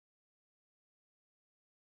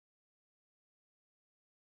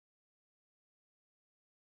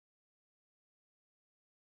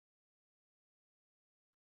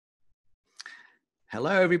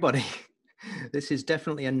Hello, everybody. This is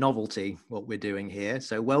definitely a novelty, what we're doing here.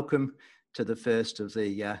 So welcome to the first of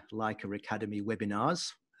the Leica Academy webinars.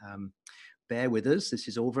 Bear with us. This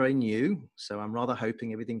is all very new, so I'm rather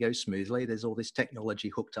hoping everything goes smoothly. There's all this technology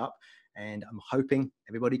hooked up, and I'm hoping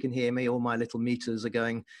everybody can hear me. All my little meters are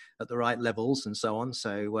going at the right levels and so on.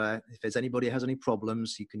 So if there's anybody who has any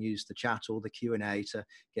problems, you can use the chat or the Q&A to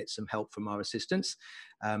get some help from our assistants.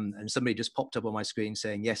 And somebody just popped up on my screen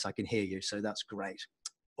saying, yes, I can hear you. So that's great.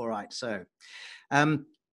 All right, so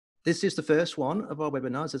this is the first one of our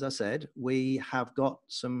webinars. As I said, we have got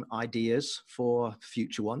some ideas for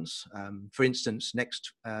future ones. For instance,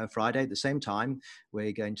 next Friday at the same time,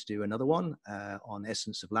 we're going to do another one on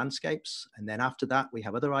essence of landscapes. And then after that, we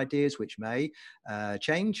have other ideas which may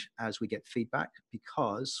change as we get feedback,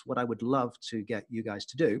 because what I would love to get you guys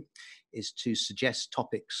to do is to suggest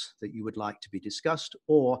topics that you would like to be discussed,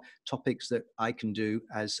 or topics that I can do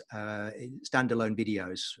as standalone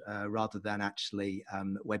videos rather than actually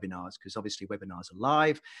webinars, because obviously webinars are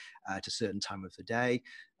live at a certain time of the day,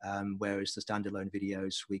 whereas the standalone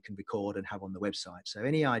videos we can record and have on the website. So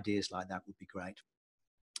any ideas like that would be great.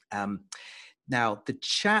 Now, the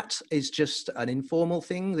chat is just an informal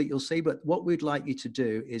thing that you'll see, but what we'd like you to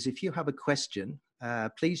do is, if you have a question,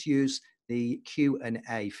 please use the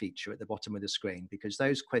Q&A feature at the bottom of the screen, because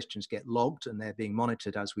those questions get logged and they're being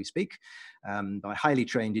monitored as we speak by highly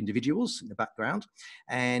trained individuals in the background.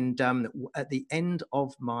 And at the end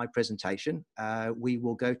of my presentation, we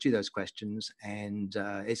will go to those questions, and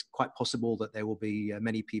it's quite possible that there will be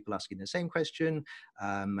many people asking the same question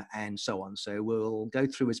and so on. So we'll go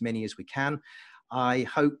through as many as we can. I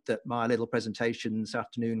hope that my little presentation this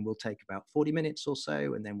afternoon will take about 40 minutes or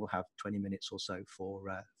so, and then we'll have 20 minutes or so for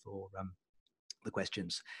the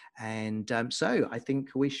questions. And so I think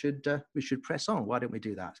we should press on. Why don't we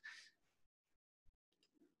do that?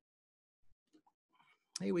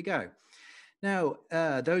 Here we go. Now,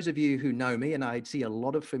 those of you who know me, and I see a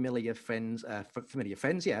lot of familiar faces and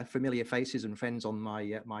friends on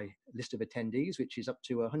my my list of attendees, which is up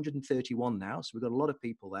to 131 now. So we've got a lot of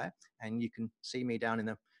people there, and you can see me down in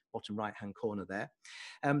the bottom right-hand corner there.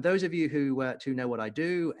 Those of you who know what I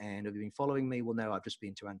do and have been following me will know I've just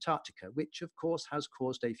been to Antarctica, which of course has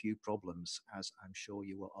caused a few problems, as I'm sure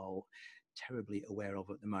you are all terribly aware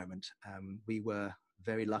of at the moment. We were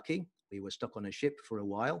very lucky. We were stuck on a ship for a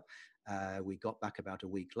while. We got back about a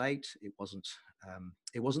week late. It wasn't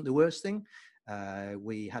the worst thing.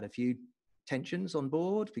 We had a few tensions on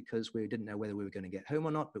board because we didn't know whether we were going to get home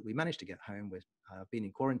or not, but we managed to get home. We've been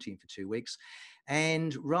in quarantine for 2 weeks.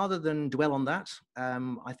 And rather than dwell on that,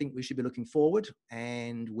 I think we should be looking forward,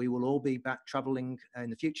 and we will all be back traveling in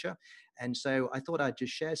the future. And so I thought I'd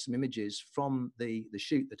just share some images from the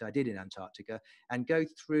shoot that I did in Antarctica and go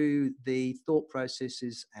through the thought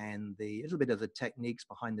processes and the little bit of the techniques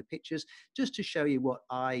behind the pictures, just to show you what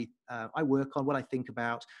I work on, what I think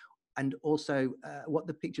about, and also what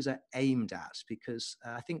the pictures are aimed at, because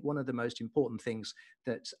I think one of the most important things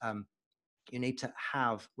that you need to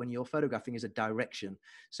have when you're photographing is a direction.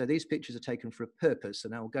 So these pictures are taken for a purpose,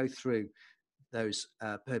 and I'll go through those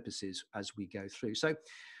purposes as we go through. So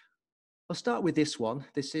I'll start with this one.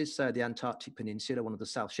 This is the Antarctic Peninsula, one of the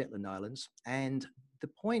South Shetland Islands. And the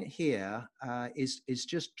point here is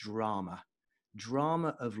just drama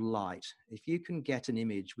of light. If you can get an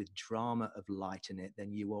image with drama of light in it,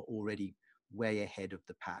 then you are already way ahead of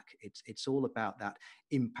the pack. It's all about that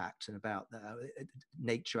impact and about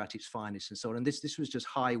nature at its finest and so on. And this was just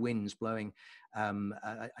high winds blowing.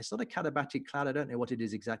 I saw a katabatic cloud. I don't know what it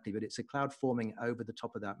is exactly, but it's a cloud forming over the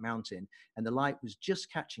top of that mountain, and the light was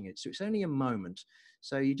just catching it. So it's only a moment.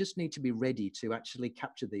 So you just need to be ready to actually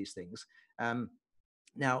capture these things.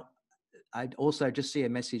 Now, I'd also just see a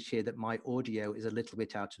message here that my audio is a little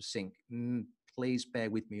bit out of sync. Please bear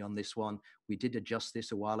with me on this one. We did adjust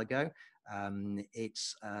this a while ago.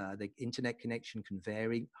 The internet connection can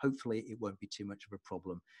vary. Hopefully it won't be too much of a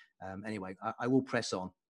problem. Anyway, I will press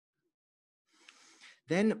on.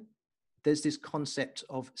 Then there's this concept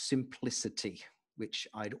of simplicity, which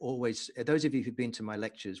I'd always, those of you who've been to my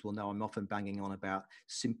lectures will know I'm often banging on about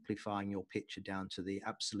simplifying your picture down to the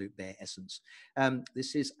absolute bare essence.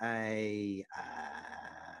 This is a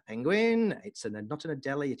penguin. It's not an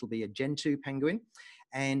Adelie, it'll be a Gentoo penguin.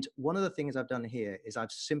 And one of the things I've done here is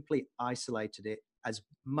I've simply isolated it as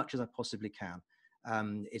much as I possibly can.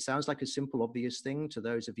 It sounds like a simple, obvious thing to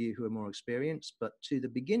those of you who are more experienced, but to the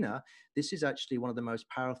beginner, this is actually one of the most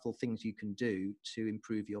powerful things you can do to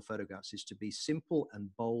improve your photographs, is to be simple and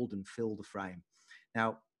bold and fill the frame.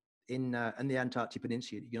 Now, in the Antarctic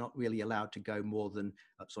Peninsula, you're not really allowed to go more than,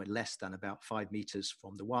 less than about 5 meters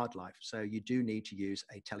from the wildlife. So you do need to use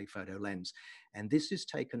a telephoto lens. And this is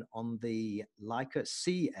taken on the Leica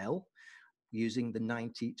CL using the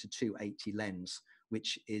 90 to 280 lens,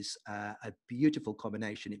 which is a beautiful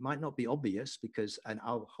combination. It might not be obvious because, and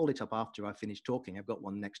I'll hold it up after I finish talking, I've got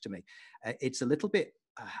one next to me. It's a little bit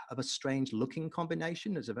of a strange looking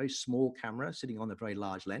combination. There's a very small camera sitting on a very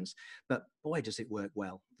large lens, but boy, does it work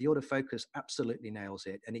well. The autofocus absolutely nails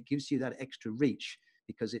it, and it gives you that extra reach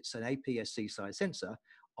because it's an APS-C size sensor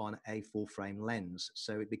on a full frame lens.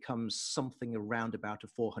 So it becomes something around about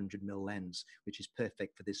a 400mm lens, which is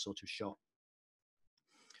perfect for this sort of shot.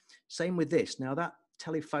 Same with this. Now that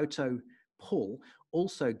telephoto pull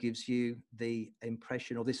also gives you the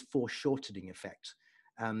impression of this foreshortening effect.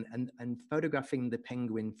 And photographing the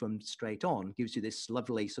penguin from straight on gives you this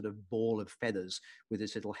lovely sort of ball of feathers with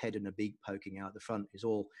this little head and a beak poking out the front, is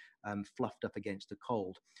all fluffed up against the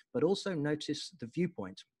cold. But also notice the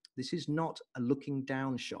viewpoint. This is not a looking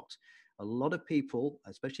down shot. A lot of people,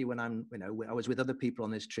 especially when I was with other people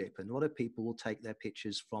on this trip, and a lot of people will take their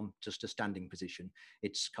pictures from just a standing position.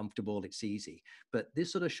 It's comfortable, it's easy. But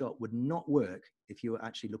this sort of shot would not work if you were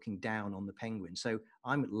actually looking down on the penguin. So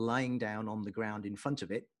I'm lying down on the ground in front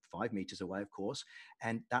of it, 5 meters away, of course,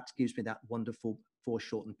 and that gives me that wonderful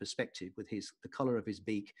foreshortened perspective with the color of his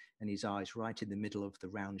beak and his eyes right in the middle of the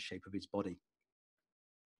round shape of his body.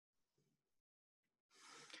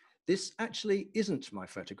 This actually isn't my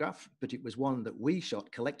photograph, but it was one that we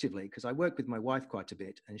shot collectively because I work with my wife quite a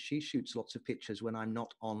bit, and she shoots lots of pictures when I'm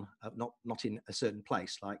not on, not in a certain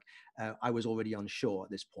place. Like I was already on shore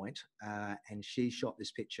at this point, and she shot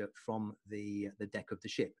this picture from the deck of the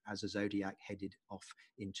ship as the Zodiac headed off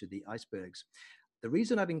into the icebergs. The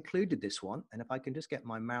reason I've included this one, and if I can just get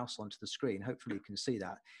my mouse onto the screen, hopefully you can see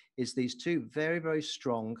that, is these two very, very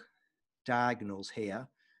strong diagonals here,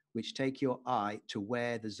 which take your eye to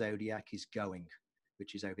where the Zodiac is going,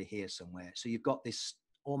 which is over here somewhere. So you've got this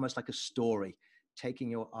almost like a story taking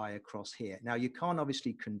your eye across here. Now you can't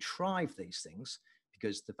obviously contrive these things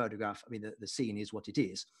because the photograph, I mean, the scene is what it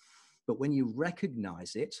is. But when you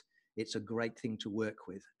recognize it, it's a great thing to work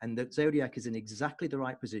with. And the Zodiac is in exactly the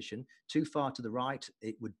right position. Too far to the right,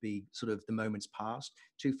 it would be sort of the moment's past.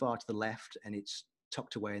 Too far to the left, and it's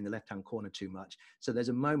tucked away in the left-hand corner too much. So there's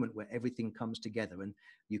a moment where everything comes together, and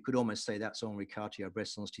you could almost say that's Henri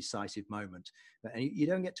Cartier-Bresson's decisive moment. And you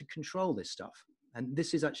don't get to control this stuff. And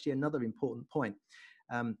this is actually another important point.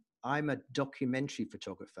 I'm a documentary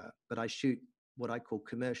photographer, but I shoot what I call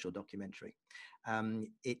commercial documentary.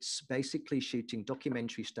 It's basically shooting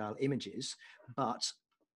documentary style images, but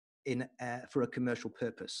for a commercial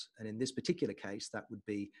purpose. And in this particular case, that would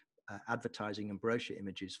be advertising and brochure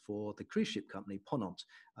images for the cruise ship company Ponant,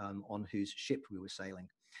 on whose ship we were sailing.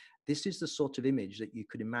 This is the sort of image that you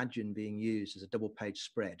could imagine being used as a double-page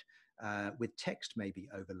spread with text maybe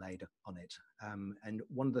overlaid on it. And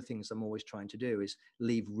one of the things I'm always trying to do is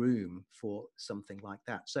leave room for something like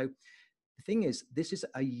that. So the thing is, this is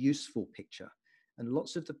a useful picture. And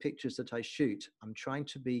lots of the pictures that I shoot, I'm trying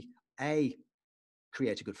to be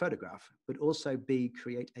create a good photograph, but also B,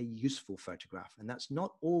 create a useful photograph. And that's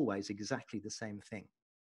not always exactly the same thing.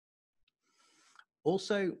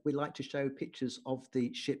 Also, we like to show pictures of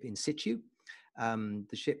the ship in situ. The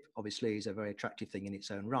ship obviously is a very attractive thing in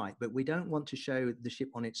its own right, but we don't want to show the ship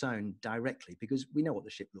on its own directly because we know what the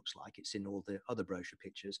ship looks like. It's in all the other brochure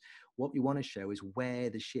pictures. What we want to show is where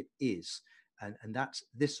the ship is. And that's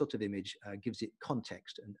this sort of image gives it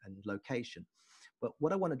context and location. But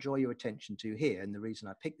what I want to draw your attention to here, and the reason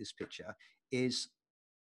I picked this picture, is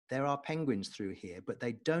there are penguins through here, but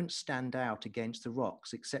they don't stand out against the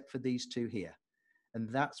rocks except for these two here. And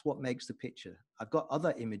that's what makes the picture. I've got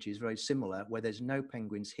other images very similar where there's no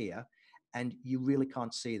penguins here and you really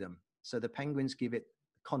can't see them. So the penguins give it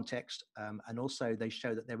context, and also they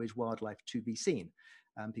show that there is wildlife to be seen.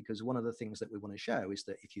 Because one of the things that we want to show is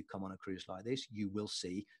that if you come on a cruise like this, you will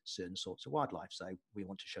see certain sorts of wildlife. So we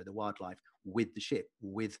want to show the wildlife with the ship,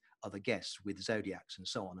 with other guests, with zodiacs and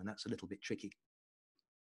so on. And that's a little bit tricky.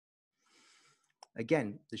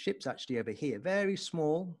 Again, the ship's actually over here, very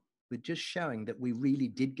small. We're just showing that we really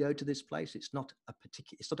did go to this place. It's not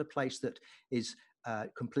a place that is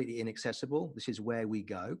completely inaccessible. This is where we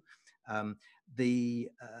go.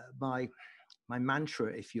 My mantra,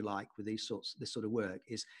 if you like, with this sort of work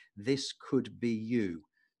is this could be you.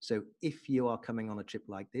 So if you are coming on a trip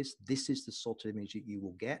like this, this is the sort of image that you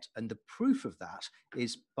will get. And the proof of that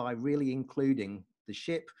is by really including the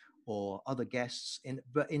ship or other guests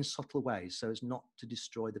but in subtle ways, so as not to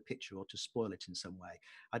destroy the picture or to spoil it in some way.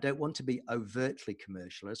 I don't want to be overtly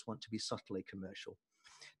commercial. I just want to be subtly commercial.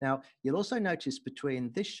 Now, you'll also notice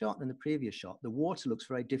between this shot and the previous shot, the water looks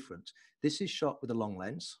very different. This is shot with a long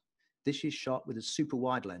lens. This is shot with a super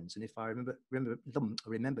wide lens. And if I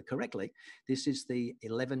remember correctly, this is the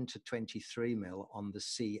 11 to 23 mil on the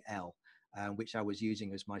CL, which I was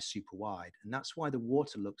using as my super wide. And that's why the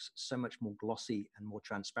water looks so much more glossy and more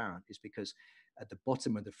transparent, is because at the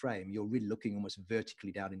bottom of the frame, you're really looking almost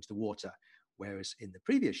vertically down into the water. Whereas in the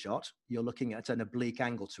previous shot, you're looking at an oblique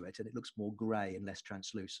angle to it and it looks more gray and less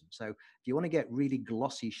translucent. So if you want to get really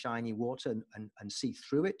glossy, shiny water and see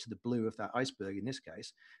through it to the blue of that iceberg in this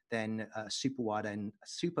case, then a super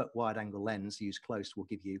wide angle lens used close will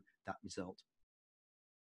give you that result.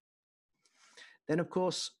 Then, of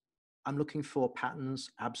course, I'm looking for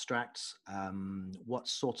patterns, abstracts, what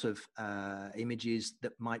sort of images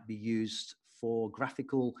that might be used for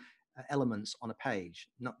graphical elements on a page,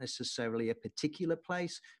 not necessarily a particular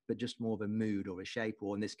place, but just more of a mood or a shape,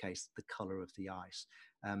 or in this case, the color of the ice.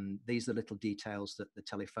 These are little details that the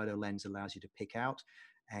telephoto lens allows you to pick out.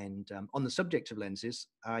 And on the subject of lenses,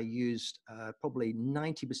 I used probably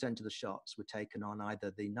 90% of the shots were taken on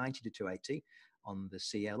either the 90 to 280 on the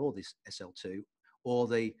CL or this SL2, or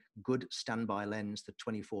the good standby lens, the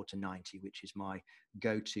 24 to 90, which is my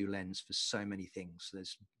go-to lens for so many things.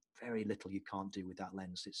 There's very little you can't do with that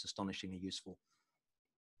lens. It's astonishingly useful.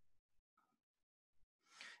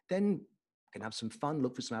 Then you can have some fun,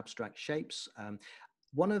 look for some abstract shapes.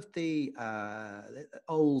 One of the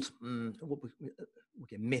old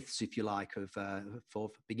myths, if you like, of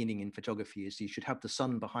for beginning in photography is you should have the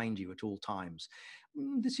sun behind you at all times.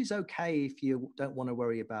 This is okay if you don't want to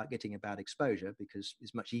worry about getting a bad exposure, because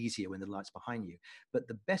it's much easier when the light's behind you. But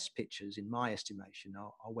the best pictures, in my estimation,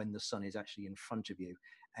 are when the sun is actually in front of you.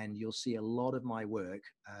 And you'll see a lot of my work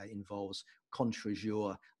involves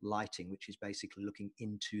contre-jour lighting, which is basically looking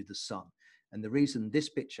into the sun. And the reason this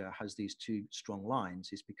picture has these two strong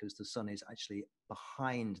lines is because the sun is actually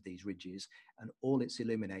behind these ridges and all it's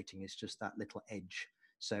illuminating is just that little edge.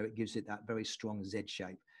 So it gives it that very strong Z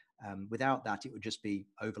shape. Without that, it would just be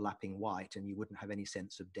overlapping white and you wouldn't have any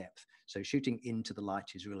sense of depth. So shooting into the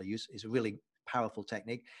light is a really powerful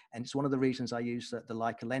technique. And it's one of the reasons I use the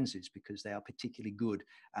Leica lenses, because they are particularly good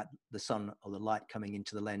at the sun or the light coming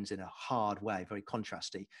into the lens in a hard way, very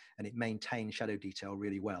contrasty, and it maintains shadow detail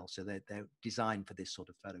really well. So they're designed for this sort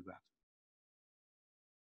of photograph.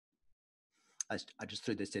 I just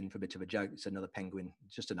threw this in for a bit of a joke. It's another penguin,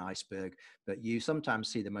 just an iceberg, but you sometimes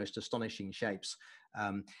see the most astonishing shapes.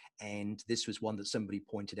 And this was one that somebody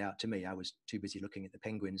pointed out to me. I was too busy looking at the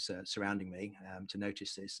penguins surrounding me to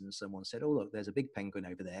notice this. And someone said, "Oh, look, there's a big penguin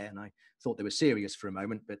over there." And I thought they were serious for a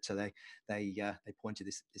moment, but they pointed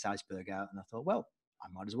this iceberg out. And I thought, well, I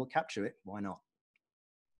might as well capture it. Why not?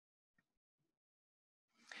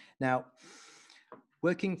 Now,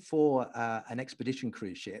 working for an expedition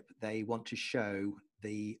cruise ship, they want to show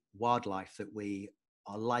the wildlife that we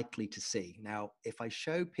are likely to see. Now, if I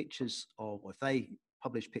show pictures of, or if they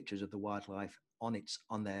publish pictures of the wildlife on its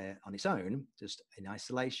own, just in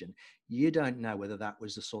isolation, you don't know whether that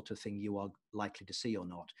was the sort of thing you are likely to see or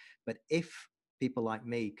not. But if people like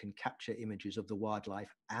me can capture images of the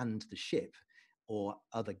wildlife and the ship, or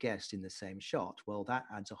other guests in the same shot, well, that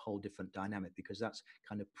adds a whole different dynamic, because that's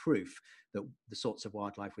kind of proof that the sorts of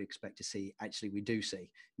wildlife we expect to see, actually we do see.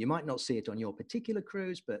 You might not see it on your particular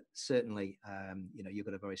cruise, but certainly, you've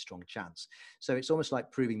got a very strong chance. So it's almost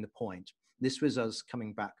like proving the point. This was us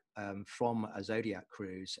coming back from a Zodiac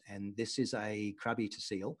cruise, and this is a crab-eater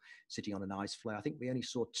seal sitting on an ice flare. I think we only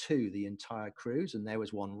saw two the entire cruise, and there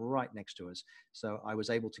was one right next to us. So I was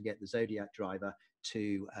able to get the Zodiac driver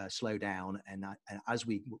to slow down, and as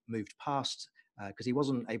we moved past, because he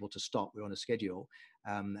wasn't able to stop, we were on a schedule,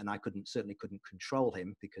 and I certainly couldn't control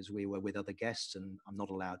him because we were with other guests and I'm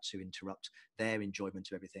not allowed to interrupt their enjoyment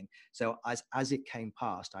of everything. So as it came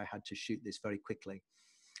past, I had to shoot this very quickly.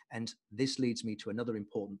 And this leads me to another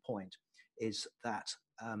important point, is that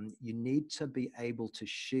you need to be able to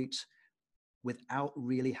shoot without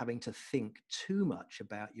really having to think too much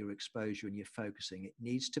about your exposure and your focusing. It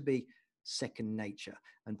needs to be second nature.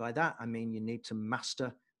 And by that, I mean, you need to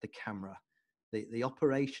master the camera. The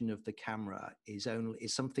operation of the camera is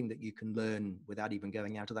something that you can learn without even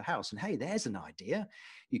going out of the house. And hey, there's an idea.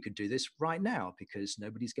 You could do this right now because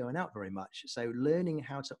nobody's going out very much. So learning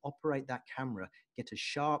how to operate that camera, get a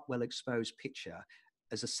sharp, well-exposed picture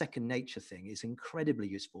as a second nature thing is incredibly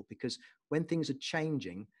useful, because when things are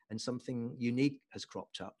changing and something unique has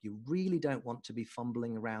cropped up, you really don't want to be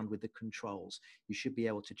fumbling around with the controls. You should be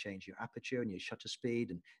able to change your aperture and your shutter speed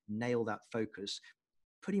and nail that focus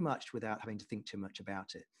pretty much without having to think too much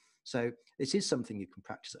about it. So this is something you can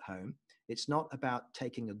practice at home. It's not about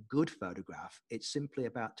taking a good photograph. It's simply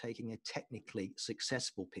about taking a technically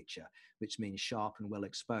successful picture, which means sharp and well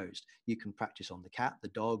exposed. You can practice on the cat, the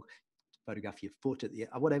dog, photograph your foot at the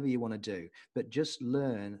whatever you want to do, but just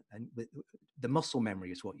learn. And the muscle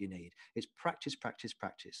memory is what you need. It's practice, practice,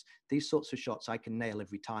 practice. These sorts of shots I can nail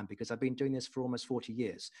every time because I've been doing this for almost 40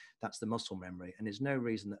 years. That's the muscle memory, and there's no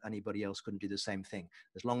reason that anybody else couldn't do the same thing,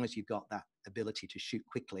 as long as you've got that ability to shoot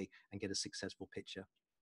quickly and get a successful picture.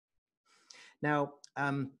 Now,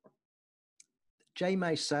 J.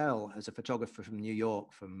 May Sale, as a photographer from New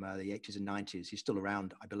York from the 80s and 90s, he's still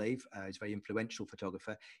around, I believe. He's a very influential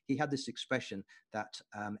photographer. He had this expression that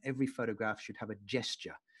every photograph should have a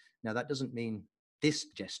gesture. Now, that doesn't mean this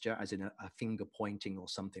gesture, as in a finger pointing or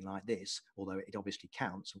something like this, although it obviously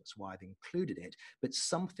counts, and that's why I've included it, but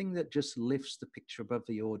something that just lifts the picture above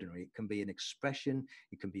the ordinary. It can be an expression,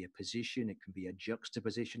 it can be a position, it can be a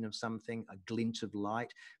juxtaposition of something, a glint of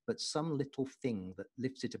light, but some little thing that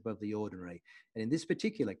lifts it above the ordinary. And in this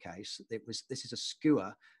particular case, this is a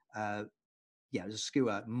skua. Yeah, it was a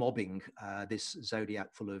skua mobbing this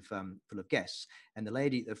zodiac full of guests, and the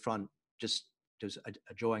lady at the front just does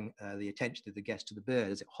drawing the attention of the guest to the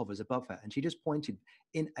bird as it hovers above her, and she just pointed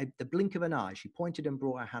in the blink of an eye. She pointed and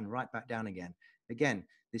brought her hand right back down again. Again,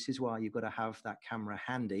 this is why you've got to have that camera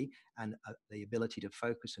handy and the ability to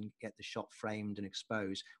focus and get the shot framed and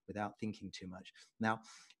exposed without thinking too much. Now,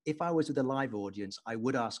 if I was with a live audience, I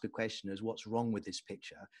would ask a question as what's wrong with this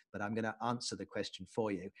picture, but I'm going to answer the question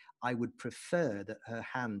for you. I would prefer that her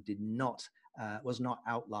hand was not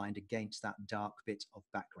outlined against that dark bit of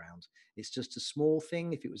background. It's just a small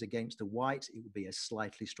thing. If it was against the white, it would be a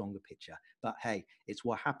slightly stronger picture. But hey, it's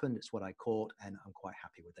what happened. It's what I caught, and I'm quite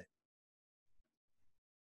happy with it.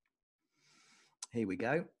 Here we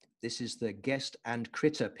go. This is the guest and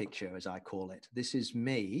critter picture, as I call it. This is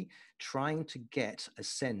me trying to get a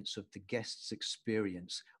sense of the guest's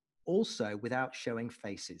experience, also without showing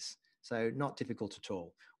faces. So not difficult at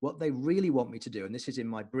all. What they really want me to do, and this is in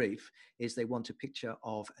my brief, is they want a picture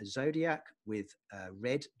of a zodiac with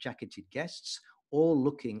red jacketed guests, all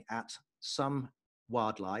looking at some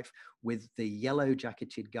wildlife with the yellow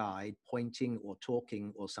jacketed guide pointing or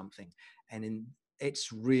talking or something. And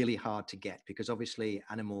it's really hard to get because obviously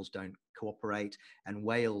animals don't cooperate and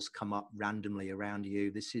whales come up randomly around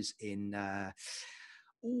you. This is in,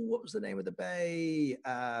 what was the name of the bay?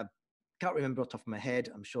 Can't remember off the top of my head.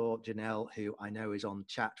 I'm sure Janelle, who I know is on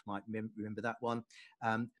chat, might remember that one.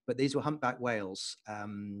 But these were humpback whales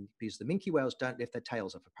because the minke whales don't lift their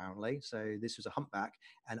tails up, apparently. So this was a humpback.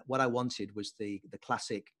 And what I wanted was the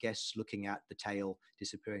classic guests looking at the tail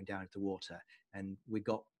disappearing down into the water. And we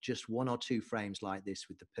got just one or two frames like this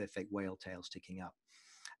with the perfect whale tail sticking up.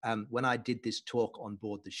 When I did this talk on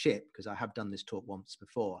board the ship, because I have done this talk once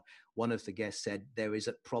before, one of the guests said, there is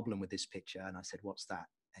a problem with this picture. And I said, what's that?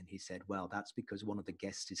 And he said, well, that's because one of the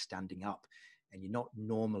guests is standing up, and you're not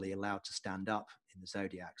normally allowed to stand up in the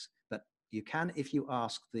zodiacs, but you can if you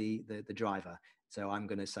ask the driver. So I'm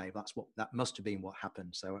going to say that must have been what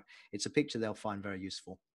happened. So it's a picture they'll find very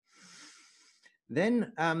useful.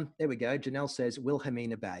 Then there we go. Janelle says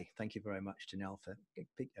Wilhelmina Bay. Thank you very much, Janelle, for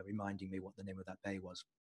reminding me what the name of that bay was.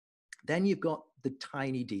 Then you've got the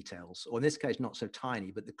tiny details, or in this case, not so tiny,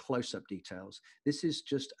 but the close-up details. This is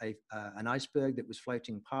just an iceberg that was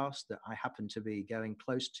floating past that I happened to be going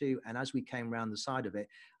close to. And as we came around the side of it,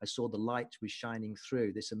 I saw the light was shining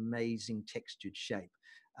through this amazing textured shape.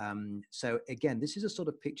 So again, this is a sort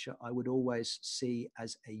of picture I would always see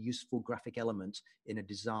as a useful graphic element in a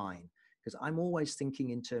design, because I'm always thinking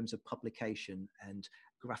in terms of publication and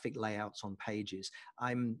graphic layouts on pages.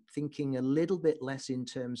 I'm thinking a little bit less in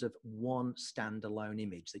terms of one standalone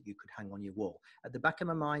image that you could hang on your wall. At the back of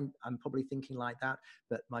my mind, I'm probably thinking like that,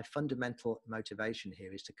 but my fundamental motivation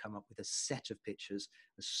here is to come up with a set of pictures,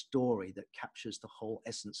 a story that captures the whole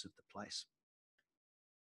essence of the place.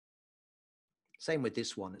 Same with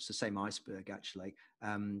this one. It's the same iceberg, actually.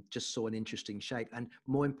 Just saw an interesting shape. And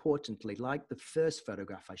more importantly, like the first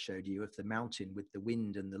photograph I showed you of the mountain with the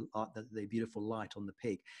wind and the beautiful light on the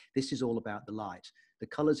peak, this is all about the light. The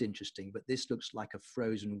color's interesting, but this looks like a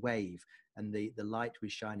frozen wave. And the light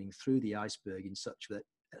was shining through the iceberg in such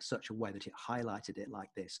a way that it highlighted it like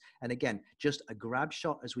this. And again, just a grab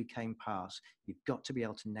shot as we came past. You've got to be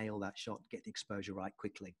able to nail that shot, get the exposure right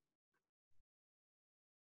quickly.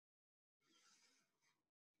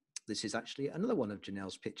 This is actually another one of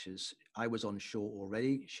Janelle's pictures. I was on shore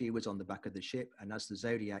already. She was on the back of the ship. And as the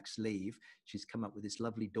zodiacs leave, she's come up with this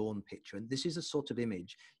lovely dawn picture. And this is a sort of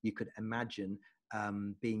image you could imagine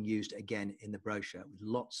being used again in the brochure, with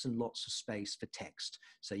lots and lots of space for text.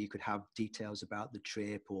 So you could have details about the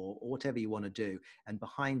trip or whatever you want to do. And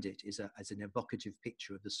behind it is an evocative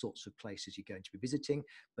picture of the sorts of places you're going to be visiting,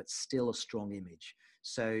 but still a strong image.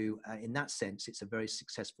 So in that sense, it's a very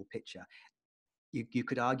successful picture. You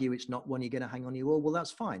could argue it's not one you're going to hang on your wall. Well,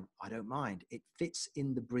 that's fine. I don't mind. It fits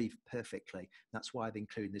in the brief perfectly. That's why I've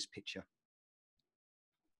included this picture.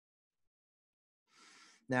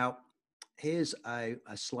 Now, here's a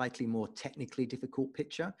slightly more technically difficult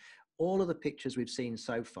picture. All of the pictures we've seen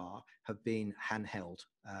so far have been handheld.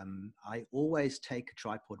 I always take a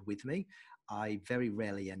tripod with me. I very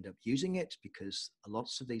rarely end up using it because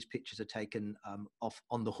lots of these pictures are taken off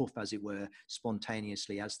on the hoof, as it were,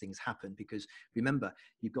 spontaneously as things happen. Because remember,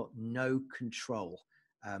 you've got no control.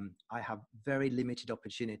 I have very limited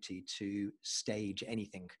opportunity to stage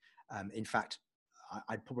anything. In fact,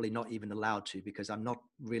 I'd probably not even allowed to, because I'm not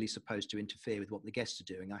really supposed to interfere with what the guests are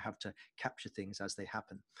doing. I have to capture things as they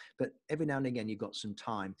happen. But every now and again, you've got some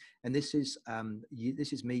time. And this is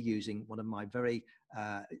me using one of my very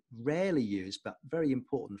rarely used, but very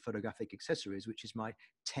important photographic accessories, which is my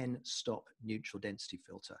 10-stop neutral density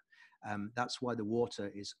filter. That's why the water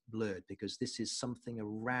is blurred, because this is something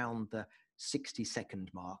around the 60-second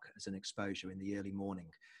mark as an exposure in the early morning.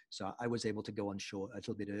 So I was able to go on shore a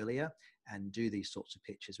little bit earlier and do these sorts of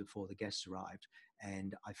pictures before the guests arrived.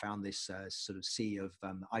 And I found this sort of sea of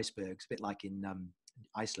icebergs, a bit like in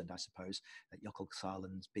Iceland, I suppose, at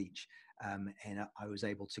Jökulsárlón's beach. And I was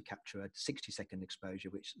able to capture a 60-second exposure,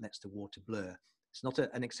 which lets the water blur. It's not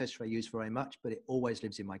an accessory I use very much, but it always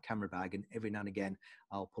lives in my camera bag. And every now and again,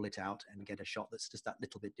 I'll pull it out and get a shot that's just that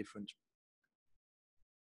little bit different.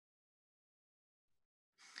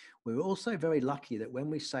 We were also very lucky that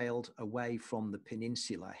when we sailed away from the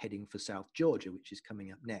peninsula heading for South Georgia, which is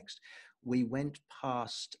coming up next, we went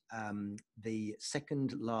past the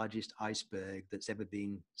second largest iceberg that's ever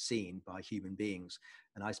been seen by human beings,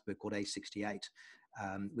 an iceberg called A68,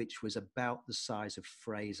 which was about the size of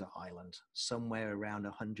Fraser Island, somewhere around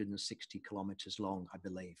 160 kilometers long, I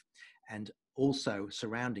believe. And also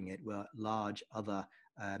surrounding it were large other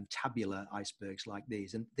tabular icebergs like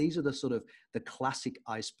these. And these are the sort of the classic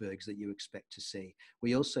icebergs that you expect to see.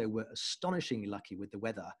 We also were astonishingly lucky with the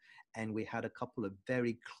weather, and we had a couple of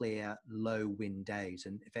very clear low wind days.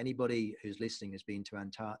 And if anybody who's listening has been to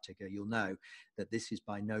Antarctica, you'll know that this is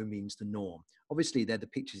by no means the norm. Obviously, they're the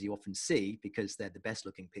pictures you often see because they're the best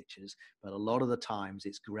looking pictures, but a lot of the times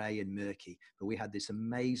it's gray and murky. But we had this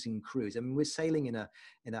amazing cruise. I mean, we're sailing in a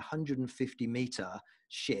 150-meter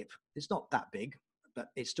ship. It's not that big, but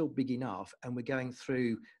it's still big enough. And we're going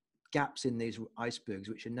through gaps in these icebergs,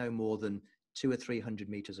 which are no more than 200 or 300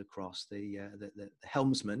 meters across. The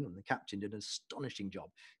helmsman and the captain did an astonishing job.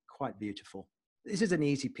 Quite beautiful. This is an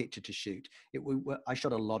easy picture to shoot. I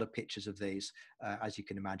shot a lot of pictures of these, as you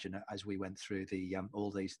can imagine, as we went through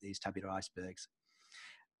all these tabular icebergs.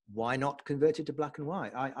 Why not convert it to black and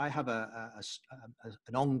white? I have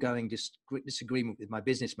an ongoing disagreement with my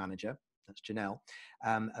business manager, that's Janelle,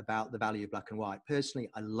 about the value of black and white. Personally,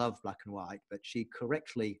 I love black and white, but she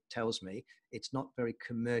correctly tells me it's not very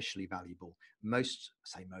commercially valuable.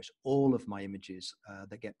 All of my images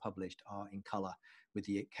that get published are in color, with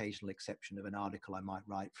the occasional exception of an article I might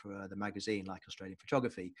write for the magazine like Australian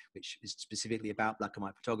Photography, which is specifically about black and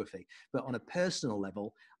white photography. But on a personal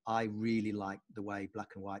level, I really like the way black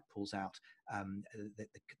and white pulls out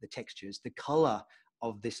the textures. The color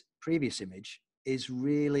of this previous image is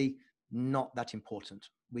really not that important.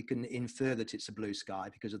 We can infer that it's a blue sky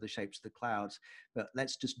because of the shapes of the clouds, but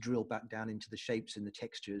let's just drill back down into the shapes and the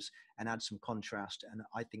textures and add some contrast. And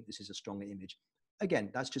I think this is a stronger image.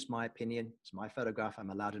 Again, that's just my opinion. It's my photograph.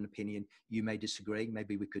 I'm allowed an opinion. You may disagree.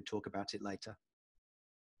 Maybe we could talk about it later.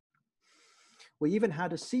 We even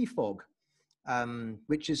had a sea fog,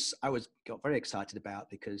 which got very excited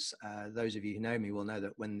about, because those of you who know me will know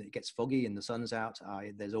that when it gets foggy and the sun's out,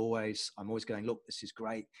 I'm always going, look, this is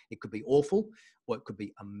great. It could be awful or it could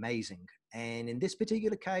be amazing. And in this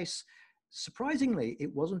particular case, surprisingly,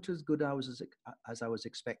 it wasn't as good as I was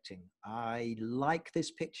expecting. I like this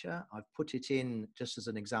picture. I've put it in just as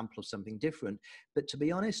an example of something different, but to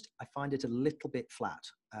be honest, I find it a little bit flat.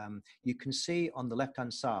 You can see on the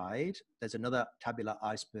left-hand side, there's another tabular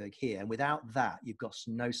iceberg here. And without that, you've got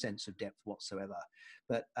no sense of depth whatsoever.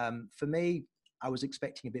 But for me, I was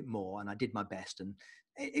expecting a bit more, and I did my best, and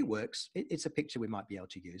it works. It's a picture we might be able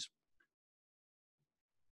to use.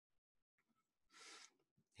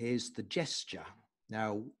 Here's the gesture.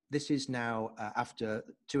 Now, this is now after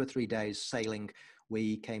 2 or 3 days sailing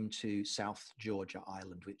we came to South Georgia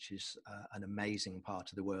Island, which is an amazing part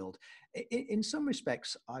of the world. In some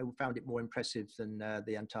respects, I found it more impressive than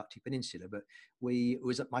the Antarctic Peninsula, but it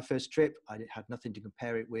was my first trip. I had nothing to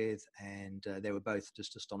compare it with, and they were both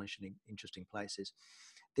just astonishingly interesting places.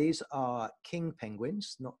 These are king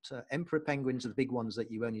penguins, not emperor penguins, are the big ones that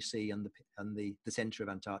you only see on the center of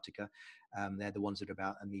Antarctica. They're the ones that are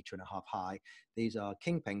about 1.5 meters high. These are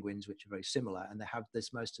king penguins, which are very similar, and they have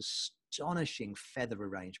this most astonishing feather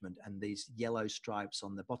arrangement and these yellow stripes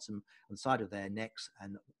on the bottom, on the side of their necks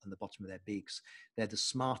and on the bottom of their beaks. They're the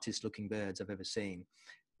smartest looking birds I've ever seen.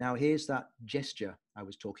 Now, here's that gesture I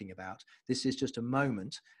was talking about. This is just a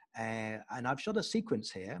moment. And I've shot a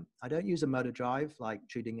sequence here. I don't use a motor drive like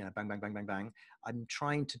shooting bang, bang, bang, bang, bang. I'm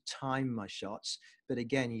trying to time my shots. But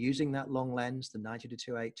again, using that long lens, the 90 to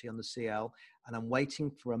 280 on the CL, and I'm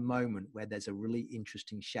waiting for a moment where there's a really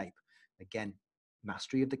interesting shape. Again,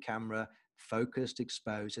 mastery of the camera, focused,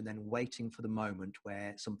 exposed, and then waiting for the moment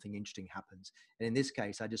where something interesting happens. And in this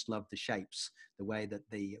case, I just love the shapes, the way that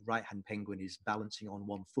the right-hand penguin is balancing on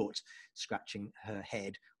one foot, scratching her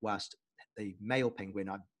head, whilst the male penguin,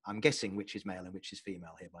 I'm guessing which is male and which is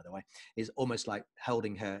female here, by the way, is almost like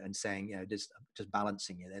holding her and saying, you know, just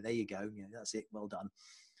balancing you there. There you go. You know, that's it. Well done.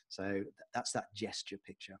 So that's that gesture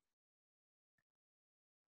picture.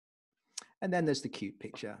 And then there's the cute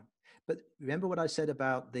picture. But remember what I said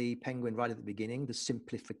about the penguin right at the beginning, the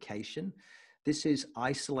simplification. This is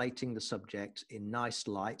isolating the subject in nice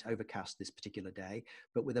light, overcast this particular day,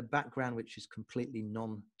 but with a background which is completely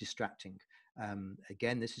non-distracting.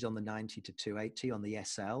 Again, this is on the 90 to 280 on the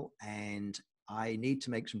SL, and I need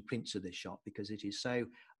to make some prints of this shot because it is so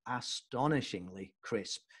astonishingly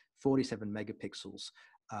crisp, 47 megapixels.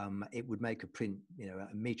 It would make a print, you know,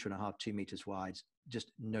 1.5 meters, 2 meters wide,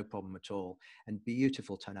 just no problem at all, and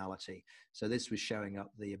beautiful tonality. So this was showing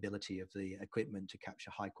up the ability of the equipment to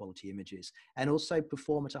capture high quality images and also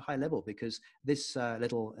perform at a high level, because this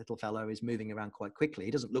little fellow is moving around quite quickly.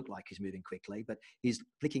 He doesn't look like he's moving quickly, but he's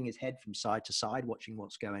flicking his head from side to side, watching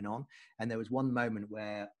what's going on. And there was one moment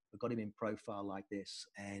where I got him in profile like this,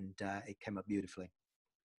 and it came up beautifully.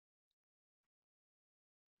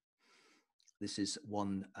 This is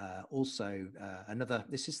one also another.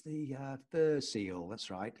 This is the fur seal.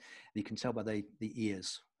 That's right. You can tell by the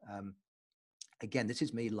ears. Again, this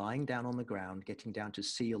is me lying down on the ground, getting down to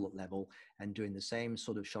seal level and doing the same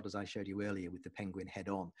sort of shot as I showed you earlier with the penguin head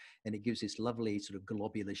on. And it gives this lovely sort of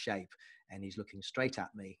globular shape, and he's looking straight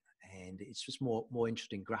at me, and it's just more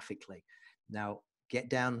interesting graphically. Now, get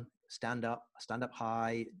down, stand up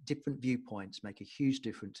high. Different viewpoints make a huge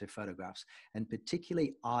difference to photographs, and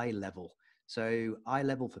particularly eye level. So eye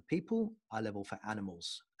level for people, eye level for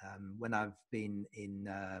animals. When I've been in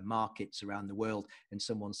markets around the world and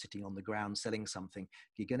someone's sitting on the ground selling something,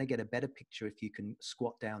 you're going to get a better picture if you can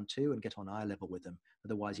squat down too and get on eye level with them.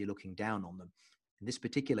 Otherwise, you're looking down on them. In this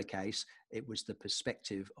particular case, it was the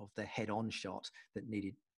perspective of the head-on shot that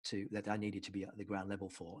I needed to be at the ground level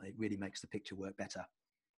for. It really makes the picture work better.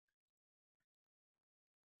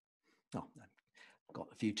 Oh, got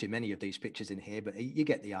a few too many of these pictures in here, but you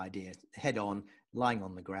get the idea. Head on, lying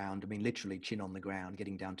on the ground. I mean, literally chin on the ground,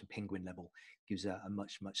 getting down to penguin level gives a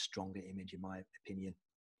much stronger image, in my opinion.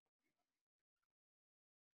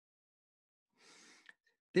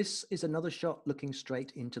 This is another shot looking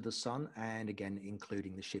straight into the sun, and again,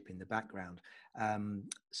 including the ship in the background.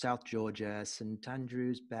 South Georgia, St.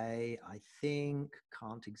 Andrews Bay, I think,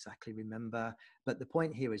 can't exactly remember. But the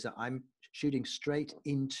point here is that I'm shooting straight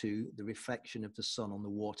into the reflection of the sun on the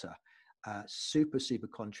water. Super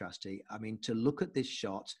contrasty. I mean, to look at this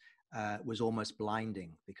shot was almost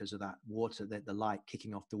blinding because of that water, the light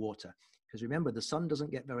kicking off the water. Because remember, the sun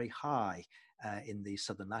doesn't get very high in the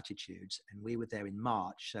southern latitudes, and we were there in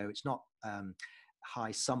March, so it's not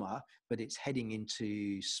high summer, but it's heading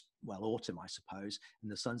into, well, autumn, I suppose,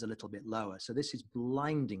 and the sun's a little bit lower. So this is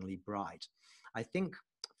blindingly bright. I think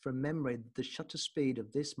from memory, the shutter speed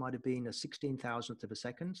of this might have been a 16,000th of a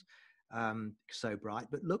second, so bright.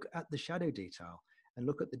 But look at the shadow detail and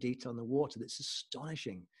look at the detail in the water. That's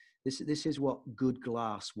astonishing. This is what good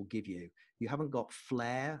glass will give you. You haven't got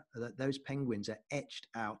flare. Those penguins are etched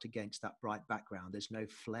out against that bright background. There's no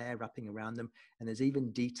flare wrapping around them, and there's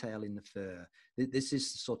even detail in the fur. This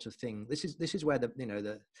is the sort of thing. This is where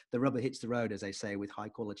the rubber hits the road, as they say, with high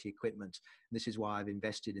quality equipment. This is why I've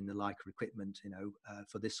invested in the Leica equipment,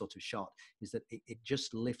 for this sort of shot, is that it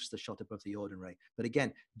just lifts the shot above the ordinary. But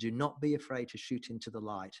again, do not be afraid to shoot into the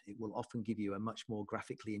light. It will often give you a much more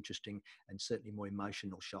graphically interesting and certainly more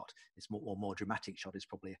emotional shot. It's more dramatic shot is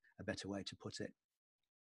probably a better way to put it.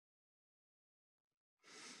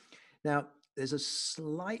 Now, There's a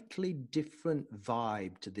slightly different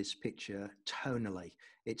vibe to this picture tonally.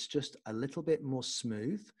 It's just a little bit more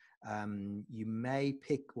smooth. You may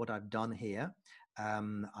pick what I've done here.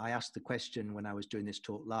 I asked the question when I was doing this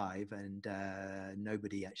talk live, and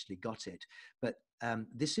nobody actually got it. But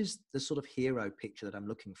this is the sort of hero picture that I'm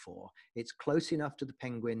looking for. It's close enough to the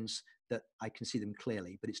penguins that I can see them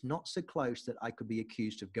clearly, but it's not so close that I could be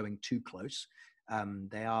accused of going too close.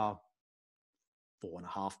 They are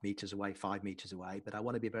 4.5 meters away, 5 meters away, but I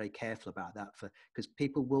want to be very careful about that because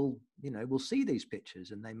people will, will see these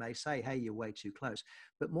pictures and they may say, hey, you're way too close.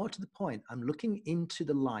 But more to the point, I'm looking into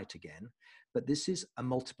the light again, but this is a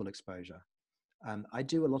multiple exposure. I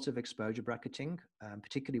do a lot of exposure bracketing,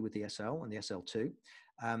 particularly with the SL and the SL2.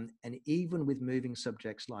 And even with moving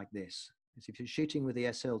subjects like this, if you're shooting with the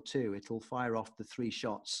SL2, it'll fire off the 3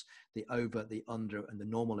 shots, the over, the under, and the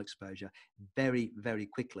normal exposure very, very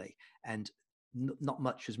quickly. And not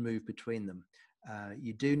much has moved between them.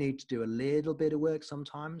 You do need to do a little bit of work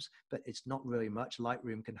sometimes, but it's not really much.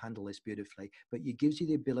 Lightroom can handle this beautifully, but it gives you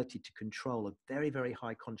the ability to control a very, very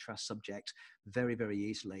high contrast subject very, very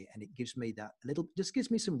easily. And it gives me that just gives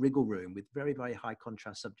me some wriggle room with very, very high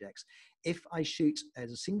contrast subjects. If I shoot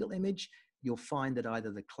as a single image, you'll find that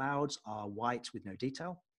either the clouds are white with no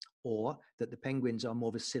detail, or that the penguins are more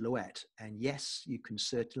of a silhouette. And yes, you can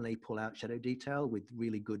certainly pull out shadow detail with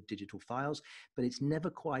really good digital files, but it's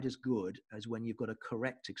never quite as good as when you've got a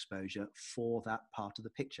correct exposure for that part of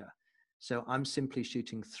the picture. So I'm simply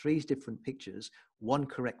shooting 3 different pictures, one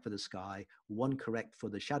correct for the sky, one correct for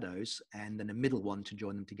the shadows, and then a middle one to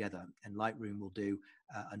join them together. And Lightroom will do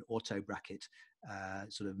an auto bracket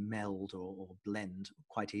sort of meld or blend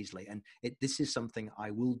quite easily. And this is something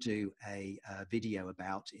I will do a video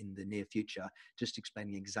about in the near future, just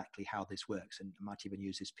explaining exactly how this works. And I might even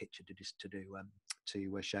use this picture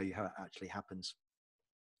to show you how it actually happens.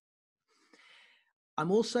 I'm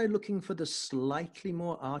also looking for the slightly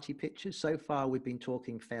more arty pictures. So far, we've been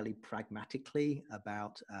talking fairly pragmatically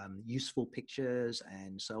about useful pictures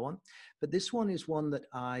and so on. But this one is one that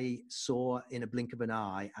I saw in a blink of an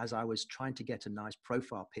eye as I was trying to get a nice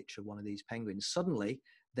profile picture of one of these penguins. Suddenly,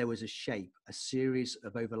 there was a shape, a series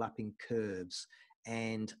of overlapping curves,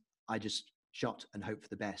 and I just shot and hoped for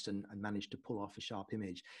the best and managed to pull off a sharp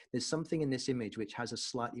image. There's something in this image which has a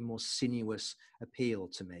slightly more sinuous appeal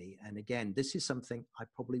to me. And again, this is something I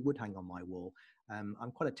probably would hang on my wall.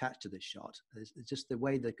 I'm quite attached to this shot. It's just the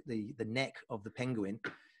way the neck of the penguin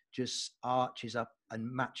just arches up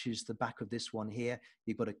and matches the back of this one here.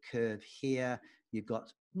 You've got a curve here. You've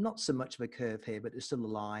got not so much of a curve here, but there's still a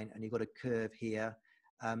line, and you've got a curve here.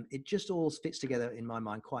 It just all fits together in my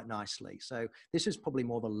mind quite nicely. So this is probably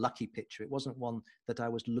more of a lucky picture. It wasn't one that I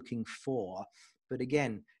was looking for. But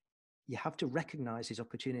again, you have to recognize these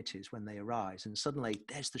opportunities when they arise. And suddenly,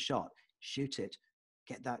 there's the shot. Shoot it.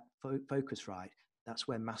 Get that focus right. That's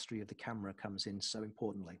where mastery of the camera comes in so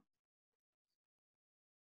importantly.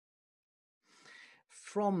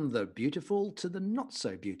 From the beautiful to the not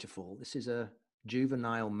so beautiful. This is a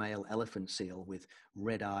juvenile male elephant seal with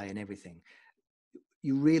red eye and everything.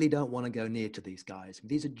 You really don't want to go near to these guys.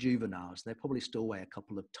 These are juveniles. They probably still weigh a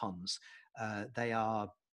couple of tons. They are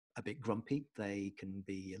a bit grumpy. They can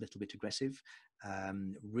be a little bit aggressive.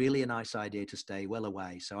 Really a nice idea to stay well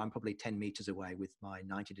away. So I'm probably 10 meters away with my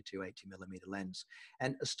 90 to 280 millimeter lens.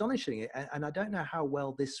 And astonishingly, and I don't know how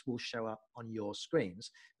well this will show up on your screens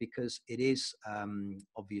because it is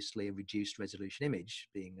obviously a reduced resolution image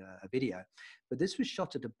being a video, but this was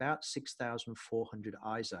shot at about 6,400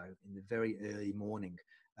 ISO in the very early morning.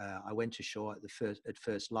 I went ashore at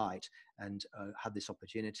first light and had this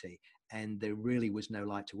opportunity, and there really was no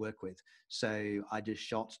light to work with. So I just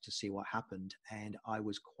shot to see what happened, and I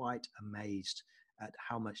was quite amazed at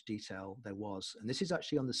how much detail there was. And this is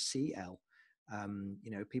actually on the CL.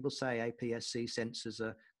 People say APS-C sensors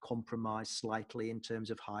are compromised slightly in terms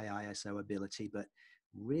of high ISO ability, but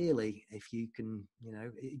really, if you can,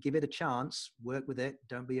 give it a chance, work with it,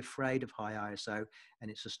 don't be afraid of high ISO, and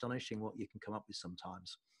it's astonishing what you can come up with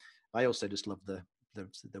sometimes. I also just love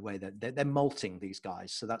the way that they're molting, these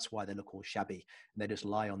guys, so that's why they look all shabby. They just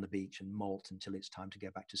lie on the beach and molt until it's time to go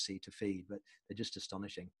back to sea to feed, but they're just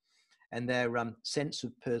astonishing. And their sense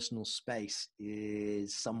of personal space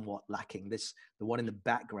is somewhat lacking. The one in the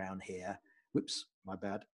background here, whoops, my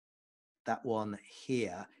bad, that one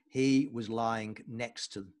here, he was lying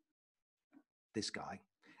next to this guy,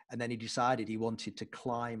 and then he decided he wanted to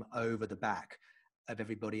climb over the back of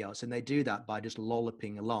everybody else. And they do that by just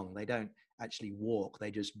lolloping along. They don't actually walk,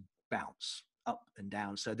 they just bounce. up and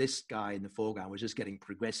down. So this guy in the foreground was just getting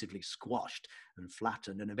progressively squashed and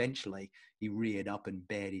flattened. And eventually he reared up and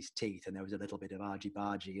bared his teeth. And there was a little bit of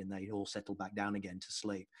argy-bargy and they all settled back down again to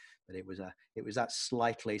sleep. But it was that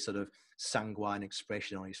slightly sort of sanguine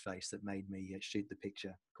expression on his face that made me shoot the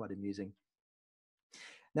picture. Quite amusing.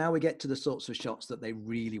 Now we get to the sorts of shots that they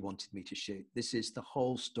really wanted me to shoot. This is the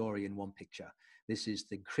whole story in one picture. This is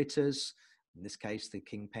the critters, in this case, the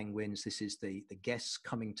king penguins. This is the guests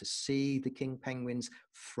coming to see the king penguins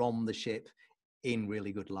from the ship in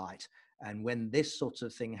really good light. And when this sort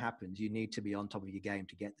of thing happens, you need to be on top of your game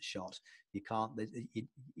to get the shot. You can't,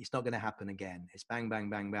 it's not going to happen again. It's bang, bang,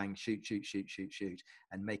 bang, bang, shoot, shoot, shoot, shoot, shoot,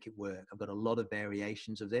 and make it work. I've got a lot of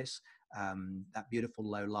variations of this. That beautiful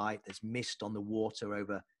low light, there's mist on the water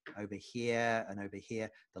over here and over here.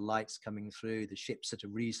 The light's coming through, the ship's at a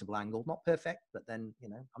reasonable angle, not perfect, but then, you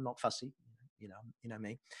know, I'm not fussy. You know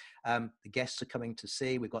me. The guests are coming to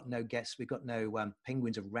see. We've got no guests. We've got no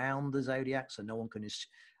penguins around the Zodiac, so no one can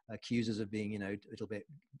accuse us of being, you know, a little bit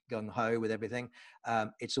gung-ho with everything.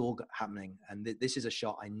 It's all happening, and this is a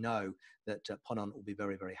shot I know that Ponant will be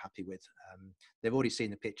very, very happy with. They've already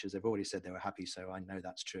seen the pictures. They've already said they were happy, so I know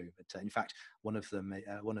that's true. But in fact, one of them,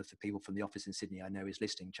 one of the people from the office in Sydney I know is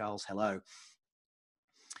listening. Charles, hello.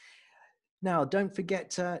 Now, don't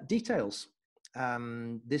forget details.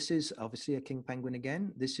 This is obviously a king penguin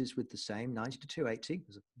again. This is with the same 90 to 280.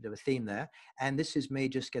 There's a bit of a theme there. And this is me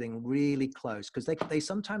just getting really close because they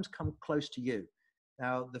sometimes come close to you.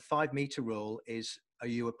 Now, the 5 meter rule is, are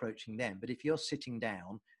you approaching them? But if you're sitting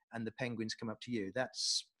down and the penguins come up to you,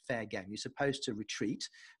 that's fair game. You're supposed to retreat,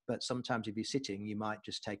 but sometimes if you're sitting, you might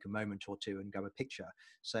just take a moment or two and grab a picture.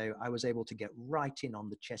 So I was able to get right in on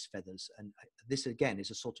the chest feathers. And this again is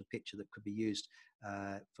a sort of picture that could be used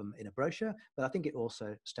in a brochure, but I think it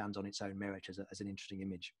also stands on its own merit as an interesting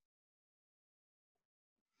image.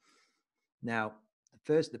 Now,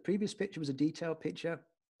 the previous picture was a detailed picture.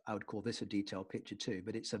 I would call this a detailed picture too,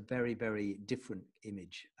 but it's a very, very different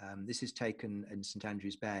image. This is taken in St.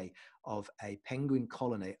 Andrews Bay of a penguin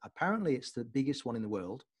colony. Apparently it's the biggest one in the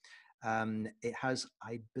world. It has,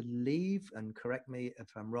 I believe, and correct me if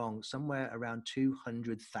I'm wrong, somewhere around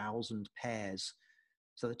 200,000 pairs.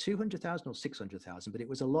 So the 200,000 or 600,000, but it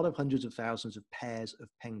was a lot of hundreds of thousands of pairs of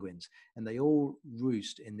penguins, and they all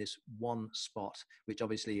roost in this one spot, which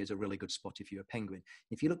obviously is a really good spot if you're a penguin.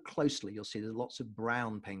 If you look closely, you'll see there's lots of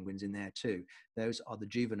brown penguins in there too. Those are the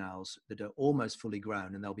juveniles that are almost fully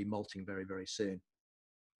grown, and they'll be molting very, very soon.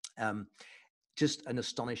 Just an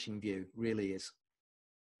astonishing view, really is.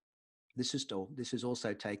 This is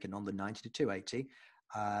also taken on the 90 to 280.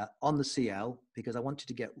 On the CL, because I wanted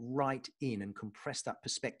to get right in and compress that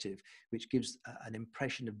perspective, which gives an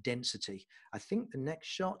impression of density. I think the next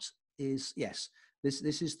shot is, yes,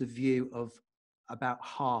 this is the view of about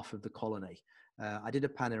half of the colony. I did a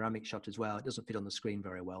panoramic shot as well. It doesn't fit on the screen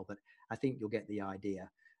very well, but I think you'll get the idea.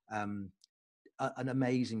 An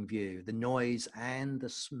amazing view. The noise and the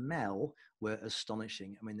smell were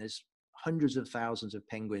astonishing. I mean, there's hundreds of thousands of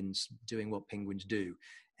penguins doing what penguins do,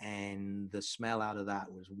 and the smell out of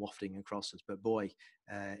that was wafting across us. But boy,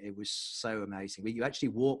 it was so amazing. You actually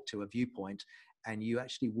walk to a viewpoint, and you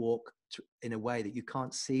actually walk in a way that you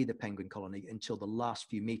can't see the penguin colony until the last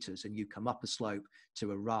few meters, and you come up a slope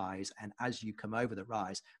to a rise, and as you come over the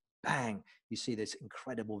rise, bang, you see this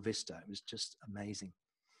incredible vista. It was just amazing.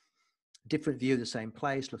 Different view of the same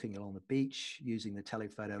place, looking along the beach, using the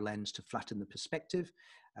telephoto lens to flatten the perspective,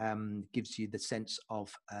 gives you the sense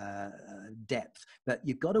of depth. But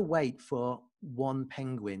you've got to wait for one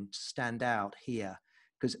penguin to stand out here,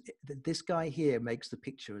 because this guy here makes the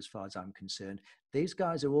picture as far as I'm concerned. These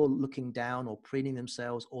guys are all looking down or preening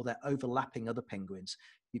themselves, or they're overlapping other penguins.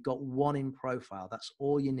 You've got one in profile. That's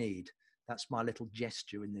all you need. That's my little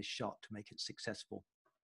gesture in this shot to make it successful.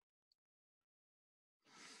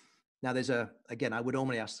 Now, again, I would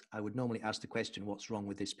normally ask the question, what's wrong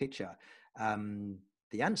with this picture?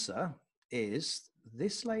 The answer is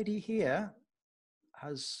this lady here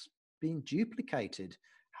has been duplicated.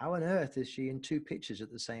 How on earth is she in 2 pictures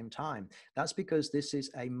at the same time? That's because this is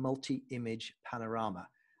a multi-image panorama.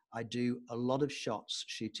 I do a lot of shots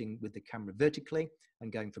shooting with the camera vertically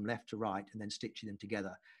and going from left to right and then stitching them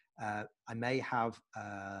together. I may have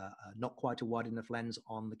not quite a wide enough lens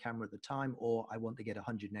on the camera at the time, or I want to get a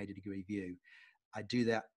 180-degree view. I do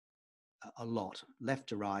that a lot, left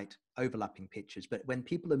to right, overlapping pictures. But when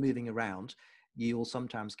people are moving around, you will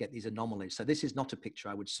sometimes get these anomalies. So this is not a picture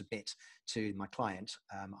I would submit to my client.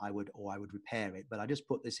 I would repair it. But I just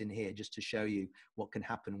put this in here just to show you what can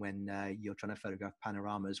happen when you're trying to photograph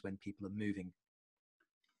panoramas when people are moving.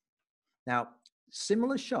 Now,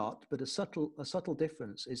 Similar shot, but a subtle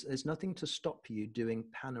difference is there's nothing to stop you doing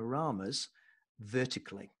panoramas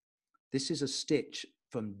vertically. This is a stitch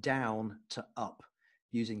from down to up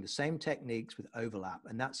using the same techniques with overlap.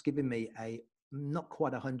 And that's given me a not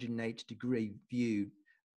quite 180-degree view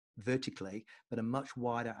vertically, but a much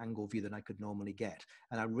wider angle view than I could normally get.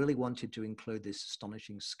 And I really wanted to include this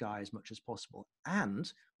astonishing sky as much as possible.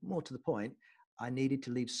 And more to the point, I needed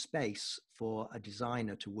to leave space for a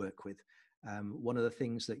designer to work with. One of the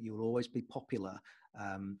things that you will always be popular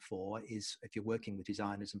for is, if you're working with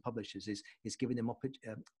designers and publishers, is giving them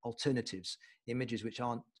alternatives, images which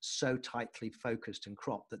aren't so tightly focused and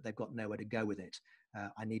cropped that they've got nowhere to go with it.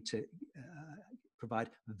 I need to provide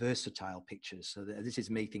versatile pictures. So this is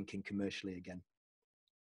me thinking commercially again.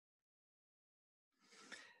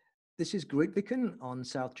 This is Grootviken on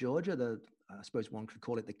South Georgia, I suppose one could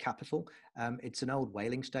call it the capital. It's an old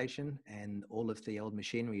whaling station and all of the old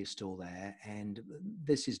machinery is still there. And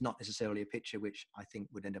this is not necessarily a picture which I think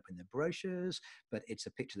would end up in the brochures, but it's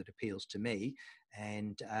a picture that appeals to me.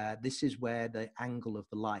 And this is where the angle of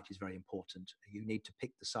the light is very important. You need to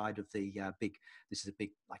pick the side of the this is a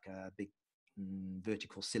big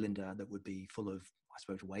vertical cylinder that would be full of, I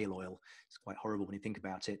suppose, whale oil. It's quite horrible when you think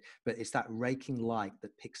about it, but it's that raking light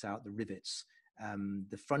that picks out the rivets.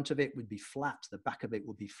 The front of it would be flat, the back of it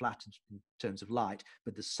would be flat in terms of light,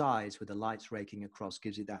 but the sides where the light's raking across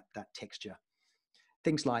gives it that texture.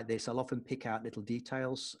 Things like this, I'll often pick out little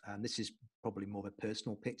details. This is probably more of a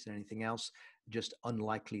personal pick than anything else, just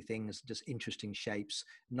unlikely things, just interesting shapes,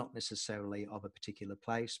 not necessarily of a particular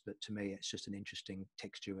place, but to me, it's just an interesting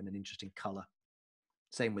texture and an interesting color.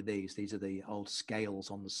 Same with these are the old scales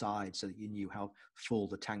on the side so that you knew how full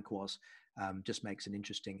the tank was. Just makes an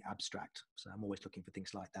interesting abstract. So I'm always looking for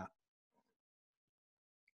things like that.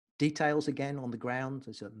 Details again on the ground.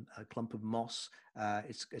 There's a clump of moss.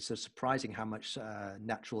 It's surprising how much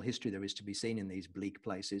natural history there is to be seen in these bleak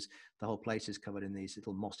places. The whole place is covered in these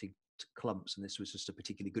little mossy clumps, and this was just a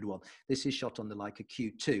particularly good one. This is shot on the Leica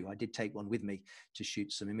Q2. I did take one with me to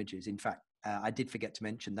shoot some images. In fact, I did forget to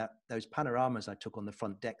mention that those panoramas I took on the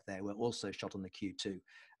front deck there were also shot on the Q2.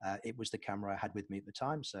 It was the camera I had with me at the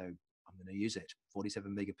time, so I'm going to use it.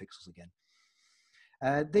 47 megapixels again.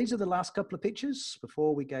 These are the last couple of pictures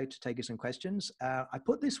before we go to take some questions. I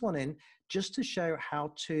put this one in just to show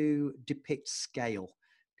how to depict scale,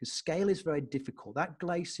 because scale is very difficult. That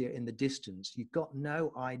glacier in the distance, you've got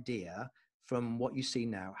no idea from what you see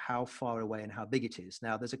now how far away and how big it is.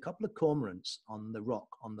 Now, there's a couple of cormorants on the rock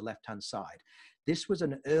on the left-hand side. This was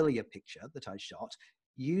an earlier picture that I shot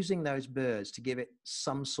using those birds to give it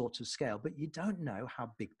some sort of scale, but you don't know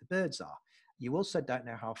how big the birds are. You also don't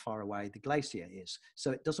know how far away the glacier is,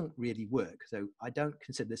 so it doesn't really work. So I don't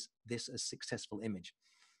consider this a successful image.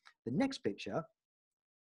 The next picture,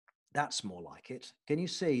 that's more like it. Can you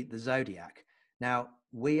see the zodiac? Now,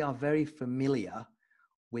 we are very familiar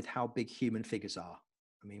with how big human figures are.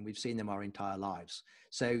 I mean, we've seen them our entire lives.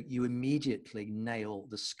 So you immediately nail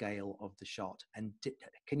the scale of the shot. And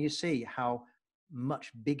can you see how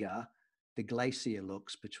much bigger the glacier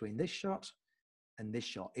looks between this shot and this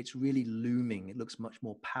shot? It's really looming. It looks much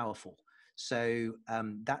more powerful. So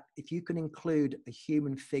that if you can include a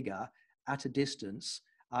human figure at a distance,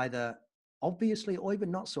 either obviously or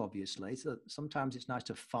even not so obviously, so sometimes it's nice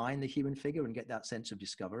to find the human figure and get that sense of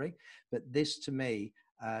discovery. But this, to me,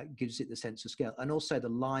 gives it the sense of scale. And also the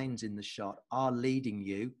lines in the shot are leading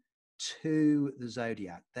you to the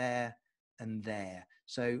zodiac there and there.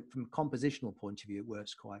 So from a compositional point of view, it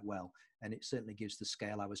works quite well. And it certainly gives the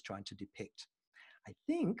scale I was trying to depict. I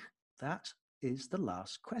think that is the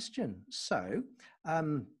last question. So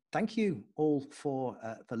thank you all for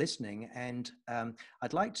listening. And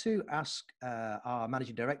I'd like to ask our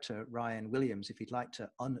Managing Director, Ryan Williams, if he'd like to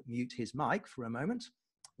unmute his mic for a moment.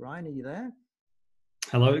 Ryan, are you there?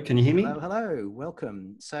 Hello, can you hear me? Hello, hello,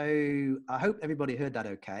 welcome. So I hope everybody heard that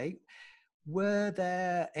okay. Were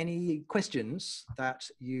there any questions that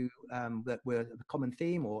that were a common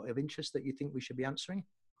theme or of interest that you think we should be answering?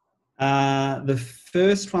 The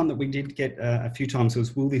first one that we did get a few times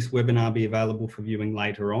was, will this webinar be available for viewing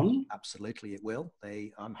later on? Absolutely, it will.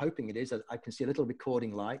 I'm hoping it is. I can see a little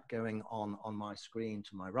recording light going on my screen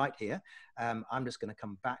to my right here. I'm just going to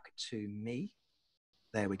come back to me.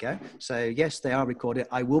 There we go. So yes, they are recorded.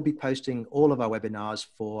 I will be posting all of our webinars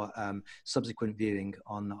for subsequent viewing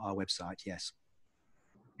on our website, yes.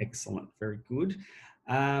 Excellent, very good.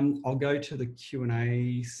 I'll go to the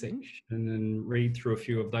Q&A section and read through a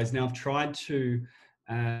few of those. Now, I've tried to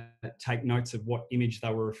take notes of what image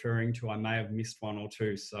they were referring to. I may have missed one or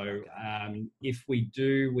two. So if we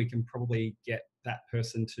do, we can probably get that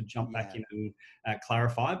person to jump back in and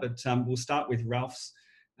clarify. But we'll start with Ralph's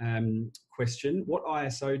question. What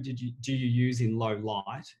ISO do you use in low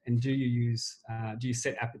light, and do you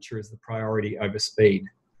set aperture as the priority over speed?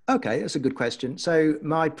 Okay, that's a good question. So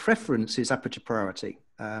my preference is aperture priority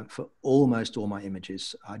for almost all my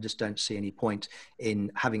images. I just don't see any point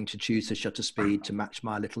in having to choose the shutter speed to match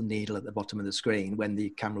my little needle at the bottom of the screen when the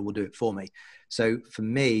camera will do it for me. So for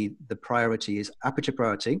me, the priority is aperture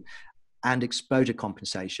priority and exposure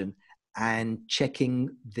compensation, and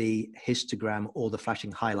checking the histogram or the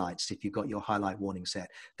flashing highlights if you've got your highlight warning set.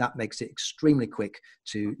 That makes it extremely quick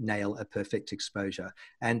to nail a perfect exposure.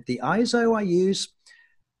 And the ISO I use,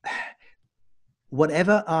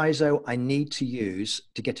 whatever ISO I need to use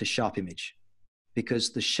to get a sharp image,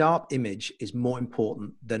 because the sharp image is more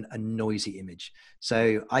important than a noisy image.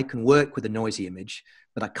 So I can work with a noisy image,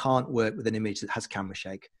 but I can't work with an image that has camera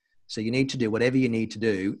shake. So you need to do whatever you need to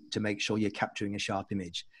do to make sure you're capturing a sharp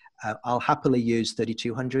image. I'll happily use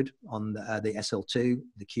 3200 on the SL2,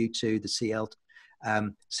 the Q2, the CL,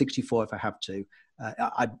 64 if I have to.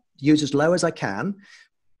 I use as low as I can,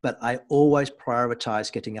 but I always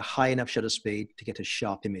prioritize getting a high enough shutter speed to get a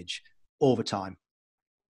sharp image all the time.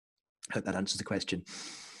 Hope that answers the question.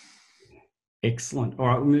 Excellent. All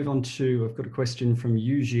right, we'll move on to, I've got a question from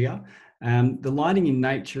Yujia. The lighting in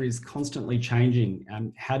nature is constantly changing.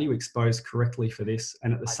 How do you expose correctly for this,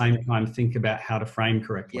 and at the same time think about how to frame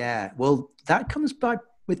correctly? Yeah, well, that comes by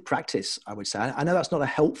with practice, I would say. I know that's not a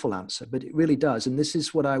helpful answer, but it really does. And this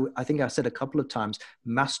is what I think I said a couple of times.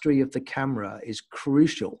 Mastery of the camera is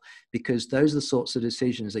crucial, because those are the sorts of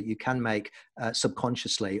decisions that you can make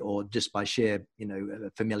subconsciously or just by sheer,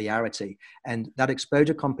 familiarity. And that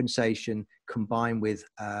exposure compensation combined with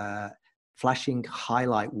flashing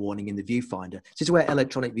highlight warning in the viewfinder. This is where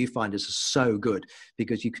electronic viewfinders are so good,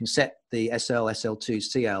 because you can set the SL, SL2,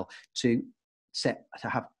 CL to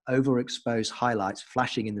have overexposed highlights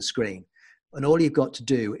flashing in the screen. And all you've got to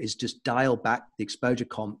do is just dial back the exposure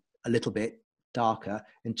comp a little bit darker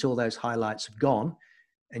until those highlights have gone,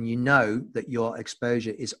 and you know that your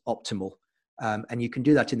exposure is optimal. And you can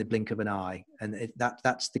do that in the blink of an eye. And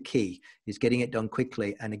that's the key, is getting it done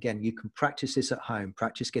quickly. And again, you can practice this at home,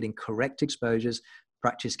 practice getting correct exposures,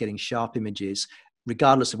 practice getting sharp images,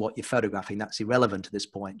 regardless of what you're photographing. That's irrelevant at this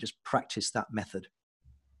point. Just practice that method.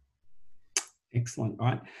 Excellent. All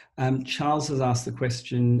right. Charles has asked the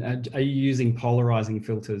question, are you using polarizing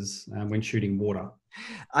filters when shooting water?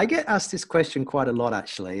 I get asked this question quite a lot,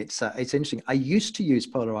 actually. It's interesting. I used to use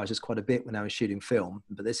polarizers quite a bit when I was shooting film,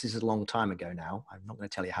 but this is a long time ago now. I'm not going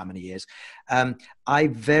to tell you how many years. I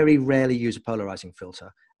very rarely use a polarizing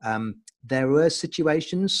filter. There were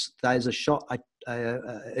situations. There's a shot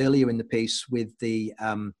earlier in the piece with the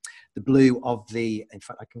blue of the, in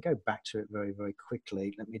fact, I can go back to it very, very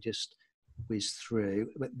quickly. Let me just whiz through.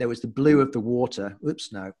 There was the blue of the water.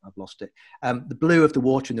 Oops, no, I've lost it. The blue of the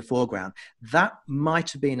water in the foreground. That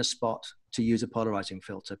might have been a spot to use a polarizing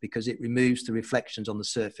filter, because it removes the reflections on the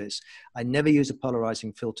surface. I never use a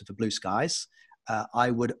polarizing filter for blue skies. I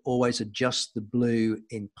would always adjust the blue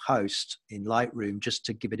in post in Lightroom just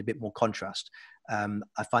to give it a bit more contrast.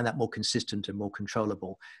 I find that more consistent and more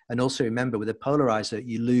controllable. And also remember, with a polarizer,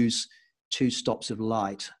 you lose 2 stops of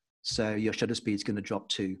light. So your shutter speed is going to drop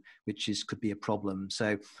too, which could be a problem.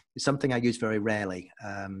 So it's something I use very rarely.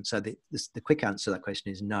 So the quick answer to that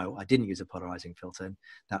question is no, I didn't use a polarizing filter, and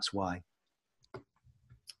that's why.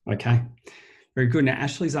 Okay, very good. Now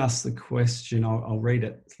Ashley's asked the question, I'll read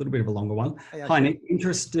it. It's a little bit of a longer one. Hey, hi Nick,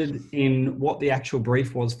 interested in what the actual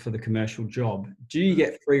brief was for the commercial job. Do you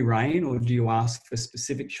get free rein, or do you ask for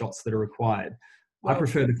specific shots that are required? Well, I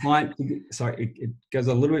prefer the client to, it goes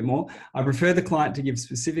a little bit more. I prefer the client to give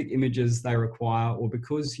specific images they require, or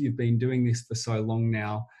because you've been doing this for so long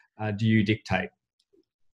now, do you dictate?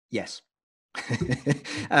 Yes.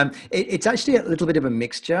 It's actually a little bit of a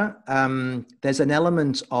mixture. There's an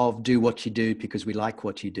element of do what you do because we like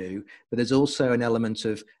what you do, but there's also an element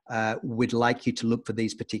of we'd like you to look for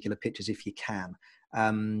these particular pictures if you can.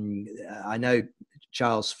 I know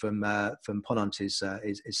Charles from Ponant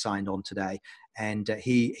is signed on today, and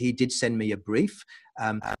he did send me a brief.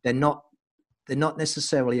 They're not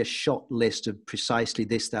necessarily a shot list of precisely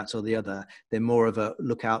this, that, or the other. They're more of a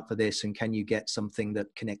look out for this, and can you get something that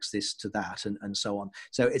connects this to that, and so on.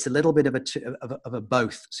 So it's a little bit of a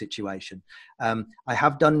both situation. I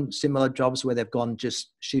have done similar jobs where they've gone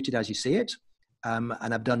just shoot it as you see it. and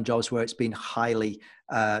I've done jobs where it's been highly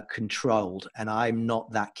controlled, and I'm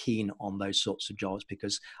not that keen on those sorts of jobs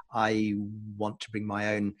because I want to bring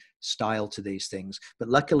my own style to these things. But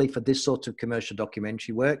luckily for this sort of commercial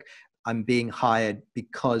documentary work, I'm being hired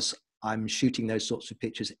because I'm shooting those sorts of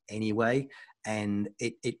pictures anyway, and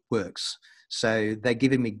it works. So they're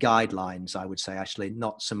giving me guidelines, I would say, actually,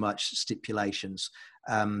 not so much stipulations.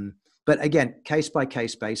 But again, case by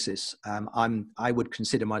case basis, I would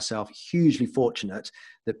consider myself hugely fortunate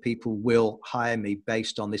that people will hire me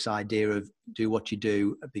based on this idea of do what you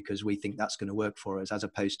do because we think that's going to work for us, as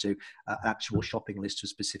opposed to an actual shopping list of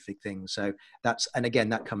specific things. So and again,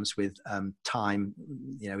 that comes with time,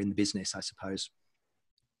 in the business, I suppose.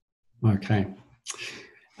 Okay.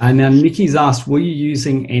 And now Nikki's asked, were you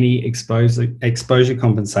using any exposure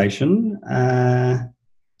compensation?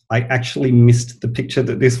 I actually missed the picture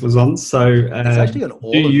that this was on. So it's actually on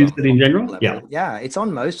all do you of use them. it in general? Yeah, it's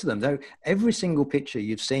on most of them. Though every single picture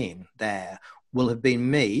you've seen there will have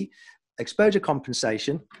been me. Exposure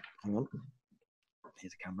compensation. Hang on.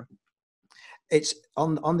 Here's a camera. It's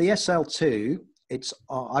on the SL2.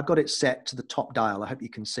 I've got it set to the top dial. I hope you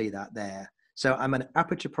can see that there. So I'm an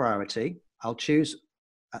aperture priority. I'll choose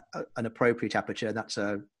an appropriate aperture. That's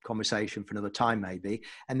a conversation for another time maybe.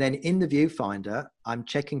 And then in the viewfinder, I'm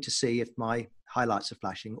checking to see if my highlights are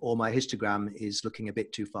flashing or my histogram is looking a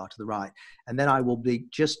bit too far to the right. And then I will be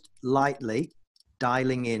just lightly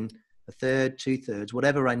dialing in a third, 2/3,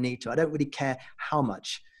 whatever I need to. I don't really care how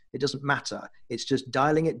much. It doesn't matter. It's just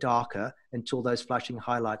dialing it darker until those flashing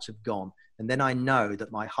highlights have gone. And then I know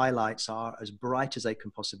that my highlights are as bright as they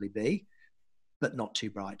can possibly be, but not too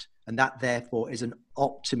bright. And that therefore is an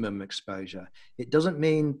optimum exposure. It doesn't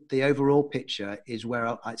mean the overall picture is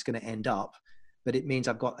where it's going to end up, but it means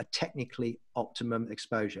I've got a technically optimum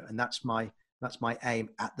exposure. And that's my aim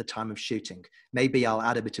at the time of shooting. Maybe I'll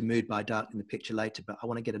add a bit of mood by dark in the picture later, but I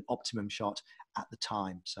want to get an optimum shot at the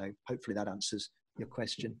time. So hopefully that answers your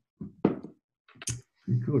question.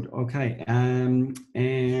 Good. Okay. And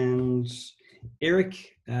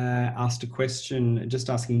Eric asked a question, just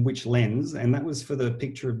asking which lens, and that was for the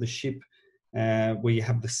picture of the ship where you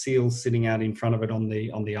have the seal sitting out in front of it on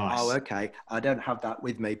the ice. Oh, okay. I don't have that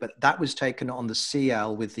with me, but that was taken on the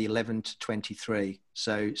CL with the 11-23,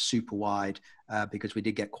 so super wide, because we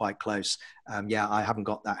did get quite close. Yeah, I haven't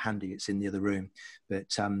got that handy. It's in the other room,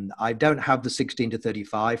 but I don't have the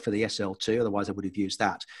 16-35 for the SL2. Otherwise, I would have used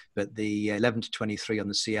that. But the 11-23 on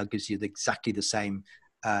the CL gives you exactly the same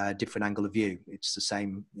different angle of view. It's the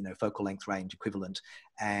same, focal length range equivalent.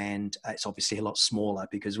 And it's obviously a lot smaller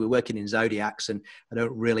because we're working in zodiacs and I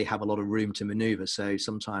don't really have a lot of room to maneuver. So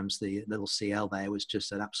sometimes the little CL there was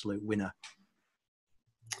just an absolute winner.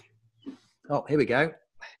 Oh, here we go.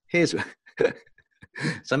 Here's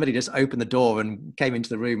somebody just opened the door and came into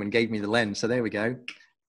the room and gave me the lens. So there we go.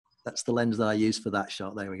 That's the lens that I used for that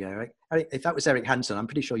shot. There we go. Right? If that was Eric Hansen, I'm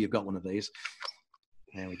pretty sure you've got one of these.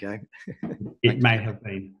 There we go. It may have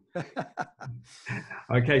been.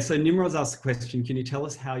 Okay, so Nimrod's asked the question, can you tell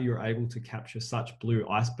us how you're able to capture such blue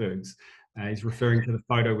icebergs? He's referring to the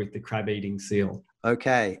photo with the crab-eating seal.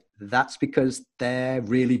 Okay, that's because they're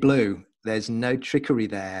really blue. There's no trickery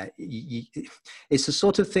there. It's the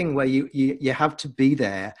sort of thing where you have to be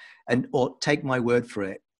there or take my word for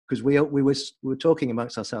it. Because we were talking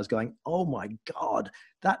amongst ourselves going, oh my God,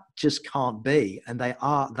 that just can't be. And they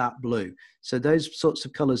are that blue. So those sorts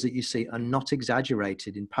of colors that you see are not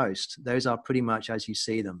exaggerated in post. Those are pretty much as you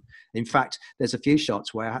see them. In fact, there's a few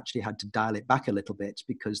shots where I actually had to dial it back a little bit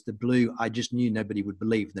because the blue, I just knew nobody would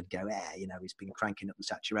believe. They'd go, he's been cranking up the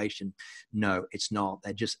saturation. No, it's not.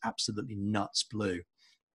 They're just absolutely nuts blue.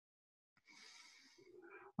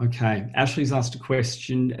 Okay, Ashley's asked a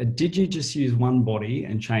question. Did you just use one body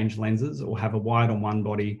and change lenses or have a wide on one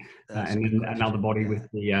body and then another body with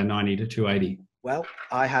the 90-280? Well,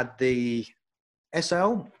 I had the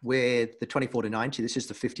SL with the 24-90. This is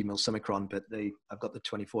the 50mm Summicron, but I've got the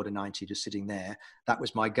 24-90 just sitting there. That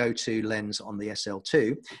was my go-to lens on the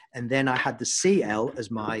SL2. And then I had the CL as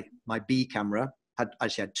my B camera. I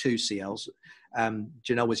actually had two CLs.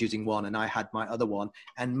 Janelle was using one and I had my other one.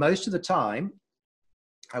 And most of the time,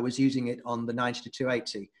 I was using it on the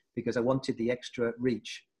 90-280 because I wanted the extra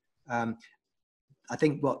reach. I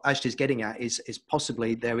think what Ashley's getting at is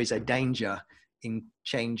possibly there is a danger in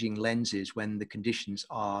changing lenses when the conditions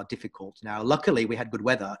are difficult. Now, luckily we had good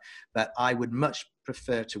weather, but I would much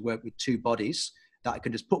prefer to work with two bodies that I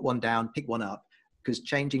can just put one down, pick one up, because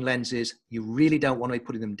changing lenses, you really don't want to be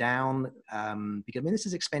putting them down because, this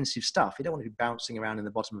is expensive stuff. You don't want to be bouncing around in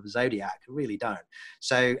the bottom of a Zodiac. You really don't.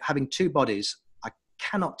 So having two bodies, I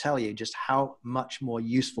cannot tell you just how much more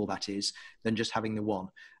useful that is than just having the one.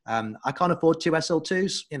 I can't afford two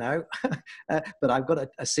SL2s, you know, but I've got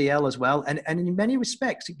a CL as well. And in many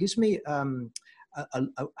respects, it gives me an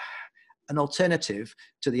alternative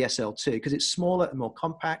to the SL2 because it's smaller and more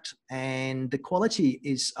compact, and the quality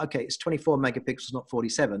is, okay, it's 24 megapixels, not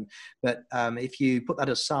 47. But if you put that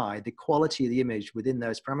aside, the quality of the image within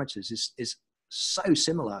those parameters is so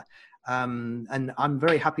similar. And I'm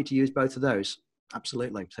very happy to use both of those.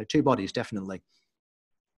 Absolutely. So two bodies, definitely.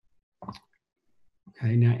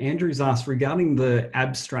 Okay, now Andrew's asked, regarding the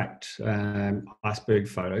abstract iceberg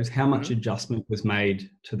photos, how much adjustment was made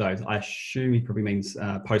to those? I assume he probably means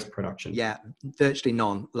post-production. Yeah, virtually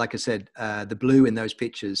none. Like I said, the blue in those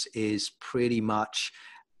pictures is pretty much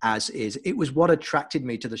as is. It was what attracted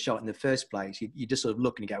me to the shot in the first place. You just sort of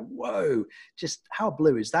look and you go, whoa, just how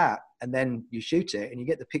blue is that? And then you shoot it and you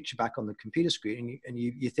get the picture back on the computer screen and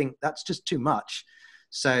you think that's just too much.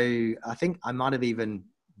 So I think I might have even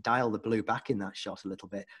dial the blue back in that shot a little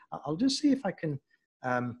bit. I'll just see if I can,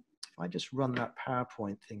 if I just run that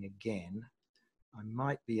PowerPoint thing again, I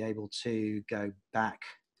might be able to go back.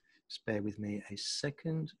 Just bear with me a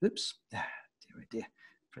second. Oops, dear, oh dear,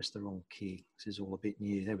 press the wrong key. This is all a bit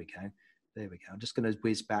new. There we go. There we go. I'm just going to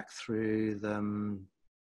whiz back through them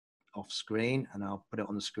off screen and I'll put it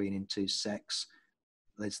on the screen in 2 secs.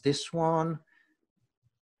 There's this one.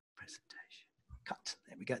 Presentation. Cut.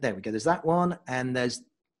 There we go. There we go. There's that one. And there's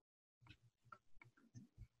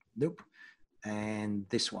nope. And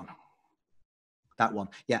this one, that one.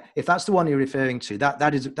 Yeah. If that's the one you're referring to,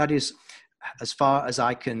 that is as far as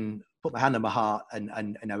I can put my hand on my heart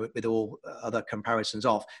and you know, with all other comparisons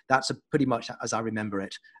off, that's pretty much as I remember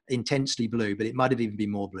it, intensely blue, but it might have even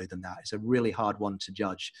been more blue than that. It's a really hard one to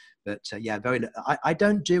judge, but yeah, I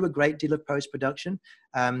don't do a great deal of post-production.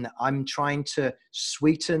 I'm trying to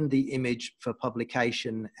sweeten the image for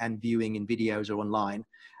publication and viewing in videos or online.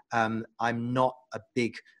 I'm not a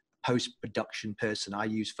big post-production person. I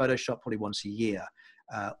use Photoshop probably once a year.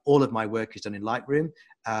 All of my work is done in Lightroom,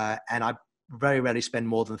 and I very rarely spend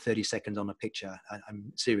more than 30 seconds on a picture.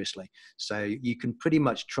 I'm seriously. So you can pretty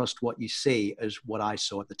much trust what you see as what I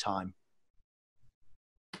saw at the time.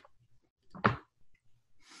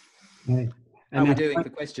 Okay. How are we doing for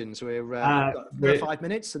questions? We've got 5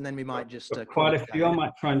 minutes and then we might just... quite a few. I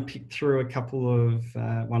might try and pick through a couple of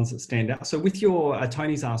ones that stand out. So with your,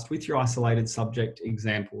 Tony's asked, with your isolated subject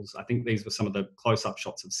examples, I think these were some of the close-up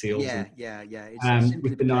shots of seals. Yeah. It's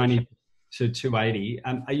with the 90 to 280,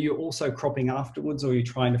 are you also cropping afterwards, or are you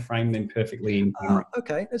trying to frame them perfectly in camera?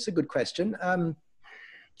 Okay, that's a good question.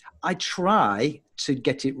 I try to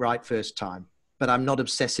get it right first time, but I'm not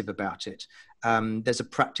obsessive about it. There's a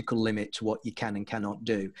practical limit to what you can and cannot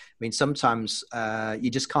do. I mean, sometimes you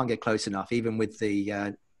just can't get close enough, even with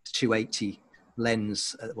the 280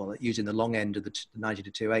 lens, well, using the long end of the 90 to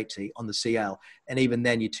 280 on the CL, and even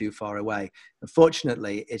then you're too far away.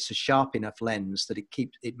 Unfortunately, it's a sharp enough lens that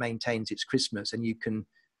it maintains its crispness, and you can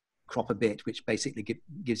crop a bit, which basically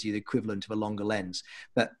gives you the equivalent of a longer lens.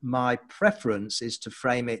 But my preference is to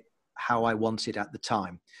frame it how I want it at the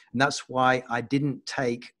time, and that's why I didn't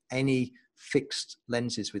take any fixed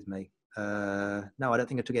lenses with me. No, I don't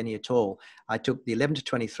think I took any at all. I took the 11 to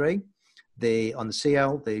 23. On the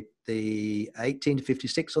CL, the 18 to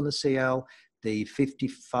 56 on the CL, the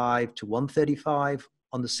 55 to 135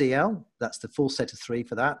 on the CL. That's the full set of 3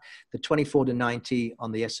 for that. The 24 to 90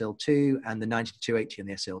 on the SL2 and the 90 to 280 on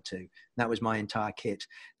the SL2. That was my entire kit.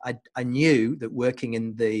 I knew that working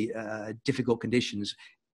in the difficult conditions,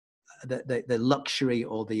 the luxury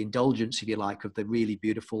or the indulgence, if you like, of the really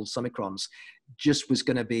beautiful Summicrons just was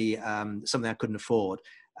going to be something I couldn't afford.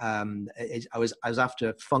 I was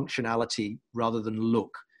after functionality rather than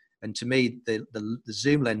look. And to me, the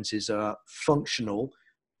zoom lenses are functional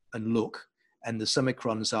and look, and the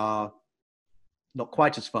Summicrons are not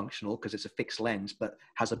quite as functional because it's a fixed lens, but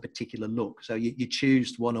has a particular look. So you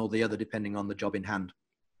choose one or the other depending on the job in hand.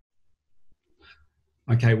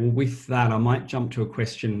 Okay, well, with that, I might jump to a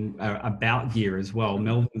question about gear as well.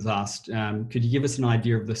 Melvin's asked, could you give us an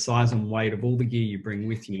idea of the size and weight of all the gear you bring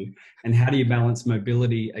with you, and how do you balance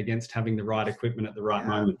mobility against having the right equipment at the right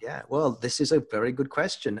moment? Yeah, well, this is a very good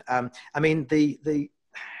question. I mean, let me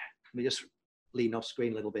just lean off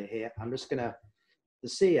screen a little bit here. I'm just going to, the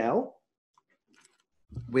CL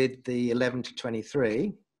with the 11 to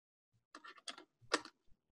 23,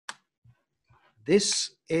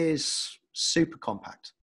 this is super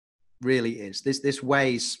compact, really is. This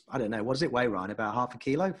weighs, I don't know, what does it weigh, Ryan? About half a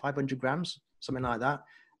kilo, 500 grams, something like that.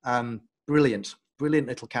 Brilliant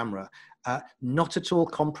little camera. not at all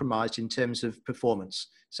compromised in terms of performance.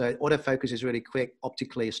 So autofocus is really quick,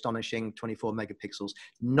 optically astonishing, 24 megapixels,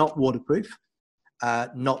 not waterproof,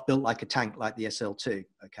 not built like a tank like the SL2,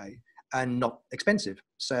 okay, and not expensive.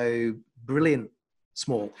 So brilliant,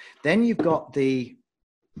 small. Then you've got the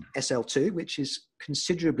SL2, which is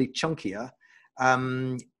considerably chunkier.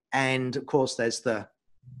 And of course, there's the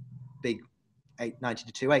big 890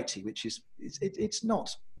 to 280, which is, it's not,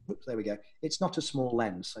 oops, there we go. It's not a small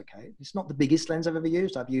lens, okay? It's not the biggest lens I've ever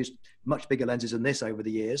used. I've used much bigger lenses than this over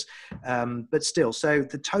the years, but still. So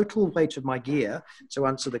the total weight of my gear, to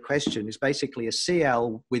answer the question, is basically a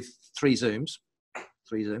CL with 3 zooms,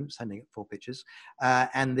 sending it 4 pictures,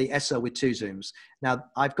 and the SL with 2 zooms. Now,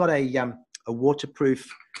 I've got a waterproof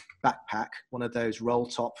backpack, one of those roll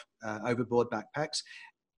top overboard backpacks.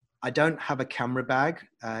 I don't have a camera bag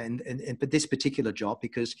for this particular job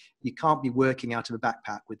because you can't be working out of a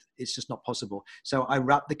backpack it's just not possible. So I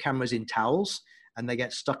wrap the cameras in towels and they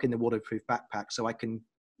get stuck in the waterproof backpack so I can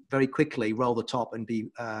very quickly roll the top and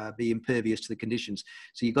be impervious to the conditions.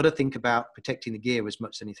 So you've got to think about protecting the gear as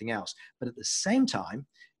much as anything else. But at the same time,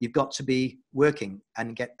 you've got to be working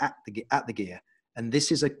and get at the gear. And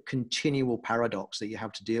this is a continual paradox that you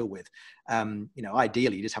have to deal with.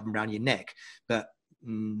 Ideally, you just have them around your neck, but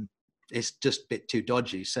it's just a bit too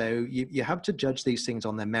dodgy. So you have to judge these things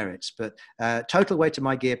on their merits. But total weight of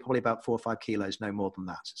my gear, probably about 4 or 5 kilos, no more than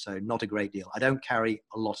that. So not a great deal. I don't carry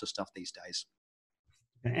a lot of stuff these days.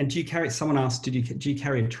 And do you carry, someone asked, do you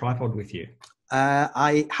carry a tripod with you?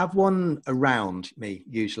 I have one around me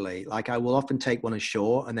usually. Like I will often take one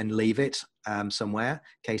ashore and then leave it somewhere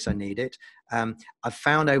in case I need it. I've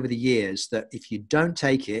found over the years that if you don't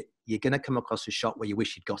take it, you're going to come across a shot where you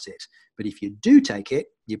wish you'd got it. But if you do take it,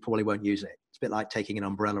 you probably won't use it. It's a bit like taking an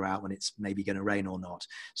umbrella out when it's maybe going to rain or not.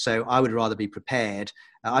 So I would rather be prepared.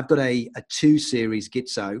 I've got a 2 series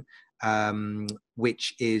Gitzo,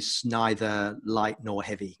 which is neither light nor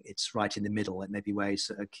heavy. It's right in the middle. It maybe weighs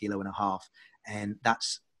 1.5 kilos. And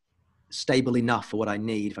that's stable enough for what I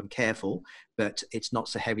need if I'm careful, but it's not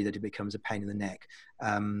so heavy that it becomes a pain in the neck.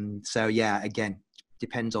 So yeah, again,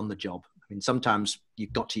 depends on the job. I mean, sometimes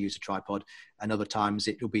you've got to use a tripod and other times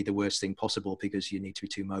it will be the worst thing possible because you need to be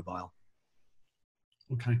too mobile.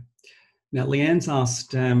 Okay. Now, Leanne's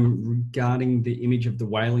asked regarding the image of the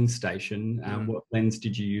whaling station, what lens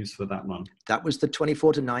did you use for that one? That was the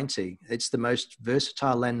 24 to 90. It's the most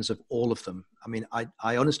versatile lens of all of them. I mean,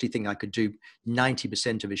 I honestly think I could do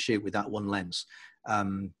 90% of a shoot with that one lens.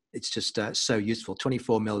 It's just so useful.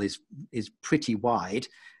 24 mil is pretty wide.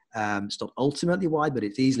 It's not ultimately wide, but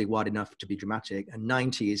it's easily wide enough to be dramatic. And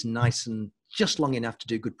 90 is nice and just long enough to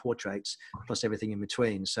do good portraits, plus everything in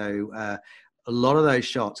between. So a lot of those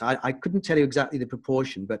shots, I couldn't tell you exactly the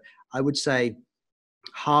proportion, but I would say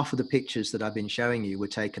half of the pictures that I've been showing you were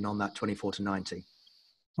taken on that 24 to 90.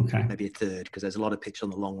 Okay. Maybe a third, because there's a lot of pictures on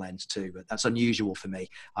the long lens too, but that's unusual for me.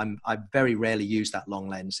 I very rarely use that long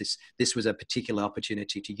lens. This was a particular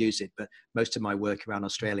opportunity to use it, but most of my work around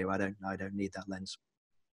Australia, I don't need that lens.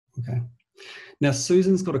 Okay. Now,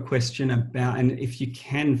 Susan's got a question about, and if you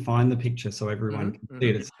can find the picture so everyone can see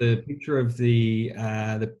it, it's the picture of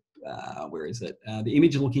where is it? The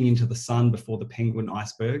image looking into the sun before the penguin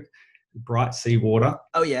iceberg, bright seawater.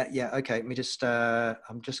 Oh yeah. Okay. Let me just,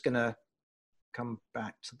 I'm just going to come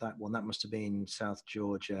back to that one. That must have been South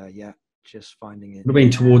Georgia. Yeah. Just finding it. It would have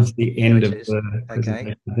been towards the end of the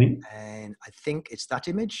presentation, I think. And I think it's that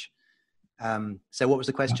image. So what was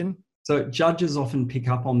the question? So judges often pick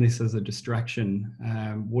up on this as a distraction.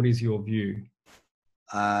 What is your view?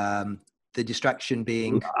 The distraction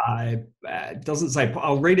being? It doesn't say.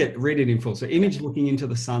 I'll read it in full. So image looking into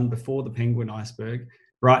the sun before the penguin iceberg,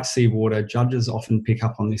 bright seawater. Judges often pick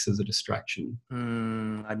up on this as a distraction.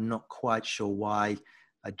 I'm not quite sure why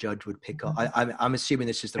a judge would pick up. I'm assuming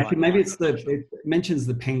this is the right. Maybe it's it mentions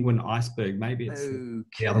the penguin iceberg. Maybe it's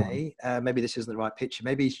the other one. Maybe this isn't the right picture.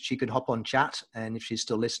 Maybe she could hop on chat, and if she's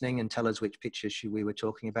still listening, and tell us which picture we were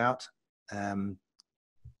talking about.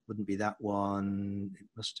 Wouldn't be that one. It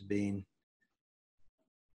must have been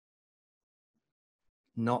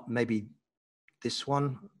not. Maybe this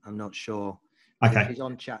one. I'm not sure. Okay. If she's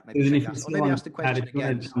on chat, maybe ask the question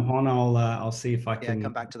again. Jump on, I'll see if I can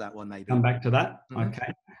come back to that one. Maybe come back to that.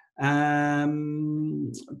 Okay.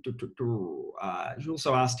 She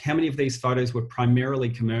also asked how many of these photos were primarily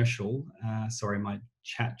commercial. Sorry, my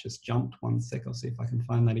chat just jumped. 1 sec. I'll see if I can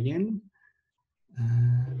find that again.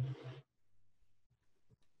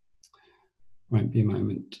 Won't be a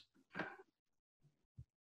moment.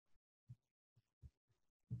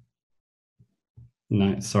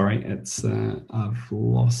 No, sorry, it's I've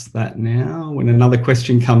lost that now. When another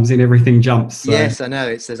question comes in, everything jumps. So Yes, I know.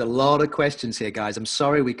 There's a lot of questions here, guys. I'm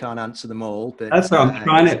sorry we can't answer them all, but that's what I'm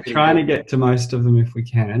trying it's to really good. get to most of them if we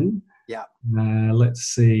can. Yeah. Let's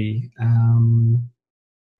see.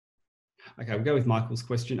 Okay, we'll go with Michael's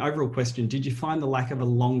question. Overall question, did you find the lack of a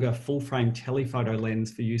longer full-frame telephoto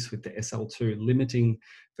lens for use with the SL2 limiting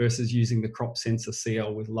versus using the crop sensor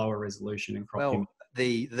CL with lower resolution and crop image? Well,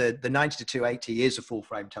 the 90 to 280 is a full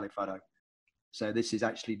frame telephoto. So this is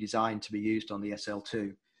actually designed to be used on the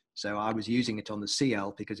SL2. So I was using it on the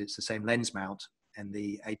CL because it's the same lens mount, and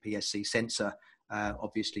the APS-C sensor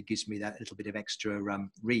obviously gives me that little bit of extra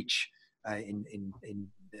reach in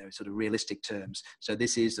sort of realistic terms. So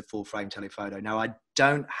this is the full frame telephoto. Now I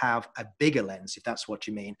don't have a bigger lens, if that's what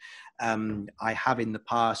you mean. I have in the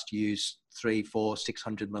past used 300, 400,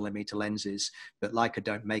 600 millimeter lenses, but Leica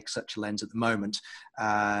don't make such a lens at the moment.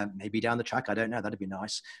 Maybe down the track, I don't know, that'd be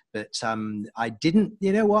nice. But I didn't,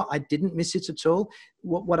 you know what, I didn't miss it at all.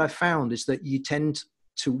 What I found is that you tend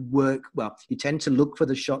to you tend to look for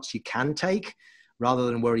the shots you can take rather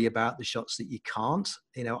than worry about the shots that you can't.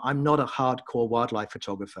 You know, I'm not a hardcore wildlife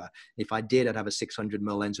photographer. If I did, I'd have a 600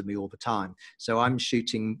 mm lens with me all the time. So I'm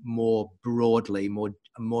shooting more broadly, more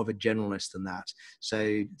of a generalist than that. So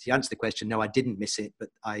to answer the question, no, I didn't miss it, but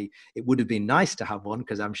it would have been nice to have one,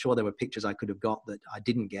 because I'm sure there were pictures I could have got that I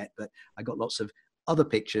didn't get, but I got lots of other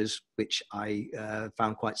pictures which I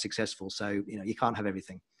found quite successful. So, you know, you can't have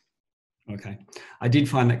everything. Okay. I did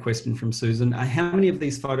find that question from Susan. How many of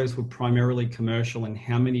these photos were primarily commercial, and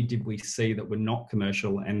how many did we see that were not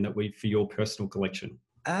commercial and that for your personal collection?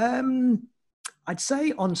 I'd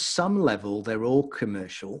say on some level they're all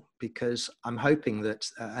commercial, because I'm hoping that,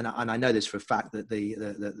 and I know this for a fact, that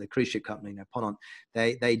the cruise ship company, Ponant,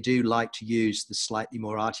 they do like to use the slightly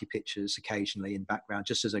more arty pictures occasionally in background,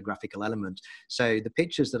 just as a graphical element. So the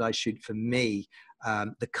pictures that I shoot for me,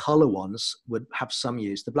 the color ones would have some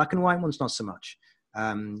use. The black and white ones, not so much.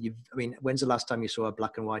 I mean, when's the last time you saw a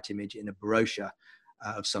black and white image in a brochure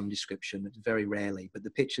of some description? Very rarely. But the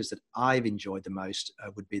pictures that I've enjoyed the most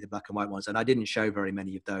would be the black and white ones, and I didn't show very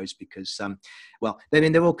many of those because, well, I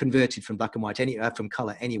mean, they're all converted from black and white from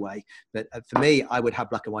color anyway. But for me, I would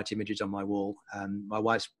have black and white images on my wall. My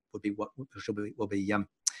wife's will be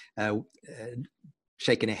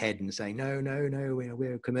shaking her head and saying, no,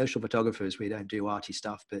 we're commercial photographers, we don't do arty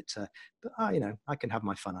stuff, but you know, I can have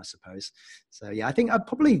my fun, I suppose. So yeah, I think I'd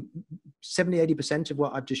probably 70-80% of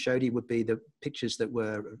what I've just showed you would be the pictures that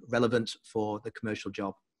were relevant for the commercial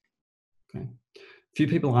job. Okay. A few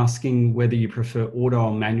people asking whether you prefer auto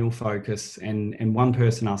or manual focus, and one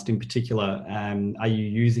person asked in particular, are you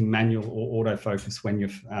using manual or autofocus when you're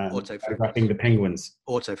photographing the penguins?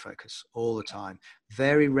 Autofocus all the time.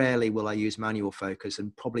 Very rarely will I use manual focus,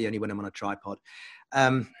 and probably only when I'm on a tripod.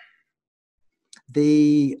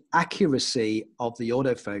 The accuracy of the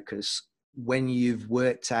autofocus, when you've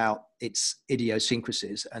worked out its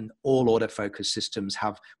idiosyncrasies, and all autofocus systems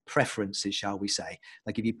have preferences, shall we say.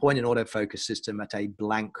 Like if you point an autofocus system at a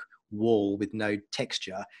blank wall with no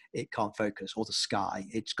texture, it can't focus, or the sky.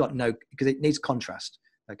 It's got no, because it needs contrast.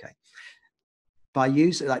 Okay. By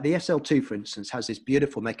using, like the SL2, for instance, has this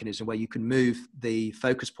beautiful mechanism where you can move the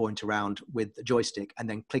focus point around with the joystick and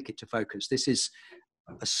then click it to focus. This is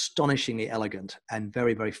astonishingly elegant and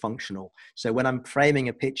very, very functional. So when I'm framing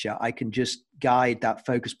a picture, I can just guide that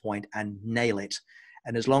focus point and nail it.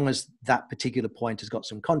 And as long as that particular point has got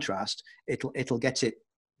some contrast, it'll get it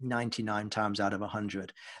 99 times out of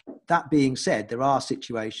 100. That being said, there are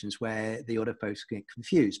situations where the autofocus get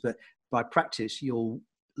confused, but by practice, you'll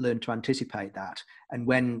learn to anticipate that. And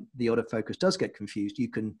when the autofocus does get confused, you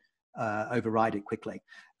can override it quickly.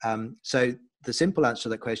 So the simple answer to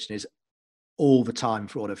that question is all the time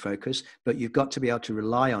for autofocus, but you've got to be able to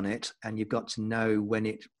rely on it, and you've got to know when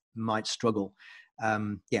it might struggle.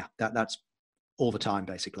 Yeah, that's all the time,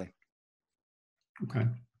 basically. Okay.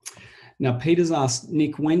 Now, Peter's asked,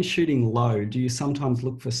 Nick, when shooting low, do you sometimes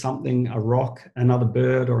look for something, a rock, another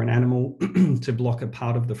bird, or an animal to block a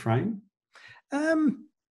part of the frame?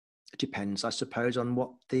 It depends, I suppose, on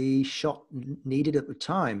what the shot needed at the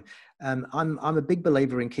time. I'm a big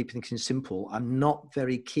believer in keeping things simple. I'm not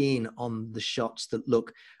very keen on the shots that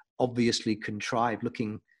look obviously contrived,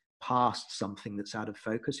 looking past something that's out of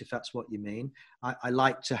focus, if that's what you mean. I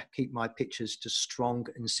like to keep my pictures just strong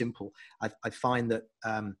and simple. I find that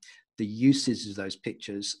the uses of those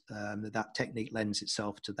pictures, that technique lends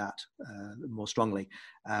itself to that more strongly.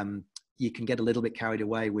 You can get a little bit carried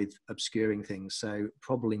away with obscuring things. So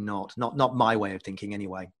probably not my way of thinking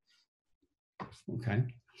anyway. Okay.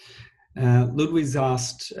 Ludwig's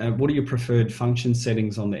asked, what are your preferred function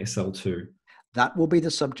settings on the SL2? That will be the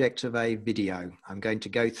subject of a video. I'm going to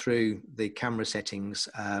go through the camera settings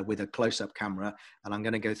with a close-up camera, and I'm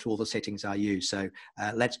going to go through all the settings I use. So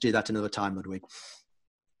let's do that another time, Ludwig.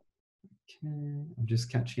 Okay, I'm just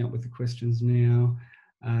catching up with the questions now.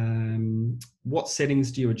 What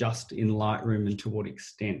settings do you adjust in Lightroom and to what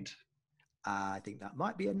extent? I think that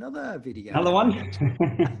might be another video. Another one?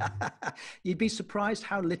 You'd be surprised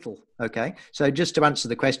how little. Okay, so just to answer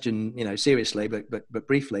the question, seriously, but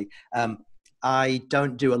briefly, I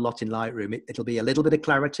don't do a lot in Lightroom. It'll be a little bit of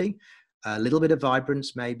clarity, a little bit of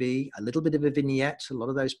vibrance, maybe a little bit of a vignette. A lot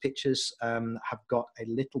of those pictures have got a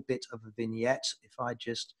little bit of a vignette. If I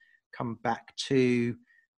just come back to,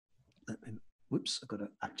 whoops, I've got to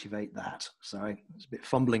activate that. Sorry, it's a bit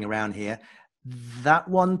fumbling around here. That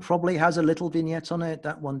one probably has a little vignette on it.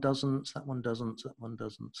 That one doesn't. That one doesn't. That one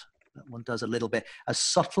doesn't. That one does a little bit. A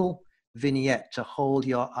subtle vignette to hold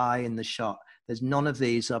your eye in the shot. There's none of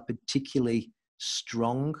these are particularly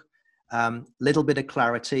strong. Little bit of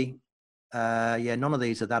clarity. Yeah, none of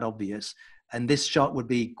these are that obvious. And this shot would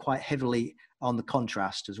be quite heavily on the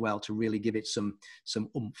contrast as well to really give it some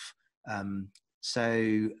oomph. And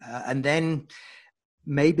then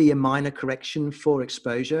maybe a minor correction for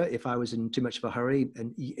exposure if I was in too much of a hurry.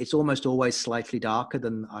 And it's almost always slightly darker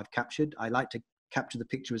than I've captured. I like to capture the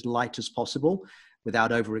picture as light as possible without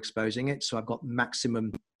overexposing it. So I've got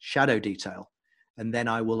maximum shadow detail. And then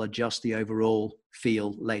I will adjust the overall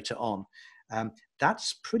feel later on.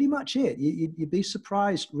 That's pretty much it. You'd be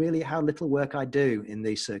surprised really how little work I do in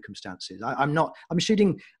these circumstances. I'm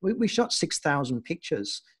shooting, we shot 6,000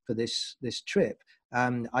 pictures for this trip.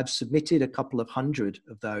 I've submitted a couple of hundred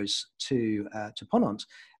of those to Ponant.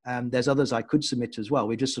 There's others I could submit as well.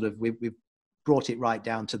 We've brought it right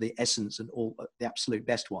down to the essence and all the absolute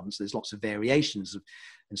best ones. There's lots of variations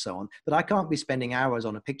and so on, but I can't be spending hours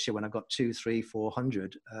on a picture when I've got 200, 300,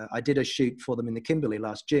 400. I did a shoot for them in the Kimberley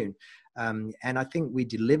last June, and I think we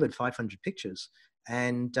delivered 500 pictures,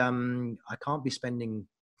 and I can't be spending,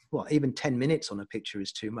 well, even 10 minutes on a picture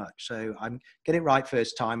is too much. So I'm get it right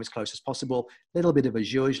first time as close as possible, little bit of a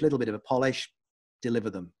zhuzh, little bit of a polish,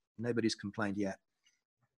 deliver them. Nobody's complained yet.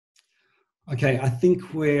 Okay, I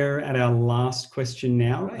think we're at our last question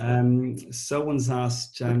now. Right. Someone's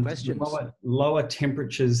asked, lower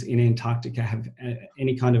temperatures in Antarctica have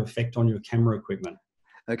any kind of effect on your camera equipment?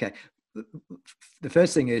 Okay. The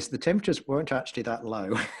first thing is the temperatures weren't actually that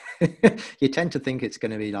low. You tend to think it's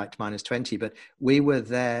going to be like -20, but we were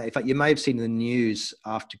there. In fact, you may have seen in the news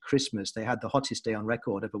after Christmas, they had the hottest day on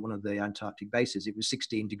record over one of the Antarctic bases. It was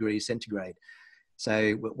 16 degrees centigrade. So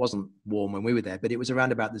it wasn't warm when we were there, but it was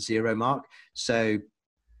around about the 0 mark. So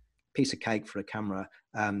piece of cake for a camera.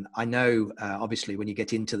 I know, obviously, when you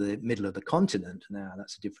get into the middle of the continent, now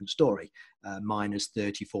that's a different story,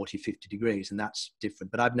 -30, 40, 50 degrees, and that's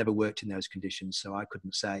different. But I've never worked in those conditions, so I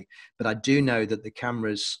couldn't say. But I do know that the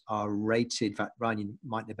cameras are rated, in fact, Ryan, you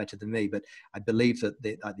might know better than me, but I believe that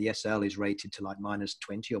the SL is rated to like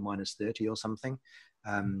 -20 or -30 or something.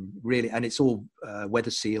 Really, and it's all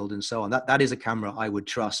weather sealed and so on. That is a camera I would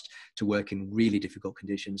trust to work in really difficult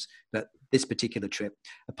conditions. But this particular trip,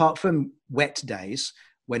 apart from wet days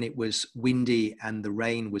when it was windy and the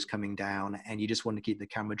rain was coming down and you just want to keep the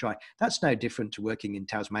camera dry, that's no different to working in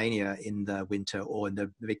Tasmania in the winter or in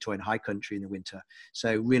the Victorian High Country in the winter.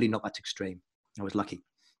 So really not that extreme. I was lucky.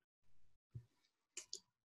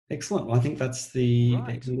 Excellent. Well, I think that's the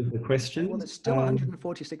end of the question. Well, there's still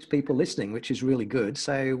 146 people listening, which is really good.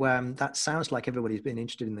 So that sounds like everybody's been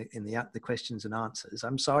interested in the questions and answers.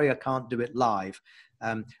 I'm sorry I can't do it live.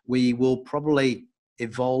 We will probably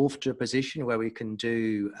evolve to a position where we can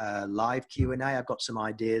do live Q&A. I've got some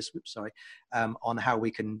ideas, on how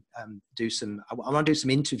we can do some, I want to do some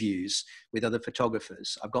interviews with other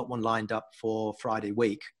photographers. I've got one lined up for Friday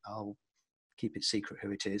week. I'll keep it secret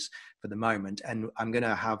who it is for the moment. And I'm going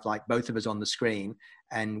to have like both of us on the screen,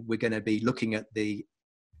 and we're going to be looking at the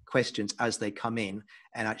questions as they come in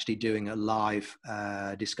and actually doing a live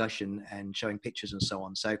discussion and showing pictures and so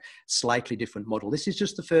on. So slightly different model. This is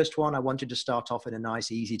just the first one. I wanted to start off in a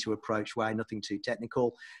nice, easy to approach way, nothing too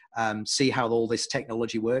technical, see how all this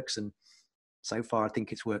technology works. And so far, I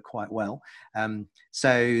think it's worked quite well.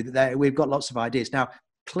 So we've got lots of ideas. Now,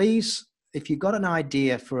 please, if you've got an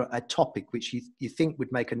idea for a topic which you think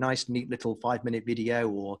would make a nice, neat little 5-minute video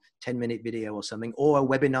or 10-minute video or something, or a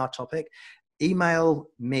webinar topic, email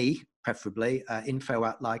me, preferably,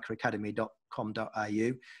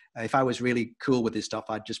 info@leicaacademy.com.au. If I was really cool with this stuff,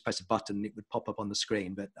 I'd just press a button and it would pop up on the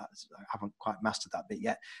screen, but I haven't quite mastered that bit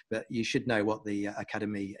yet. But you should know what the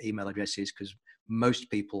Academy email address is, because most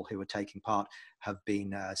people who are taking part have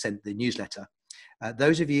been sent the newsletter.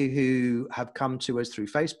 Those of you who have come to us through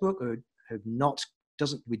Facebook or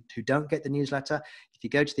who don't get the newsletter, if you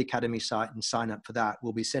go to the Academy site and sign up for that,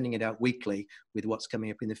 we'll be sending it out weekly with what's coming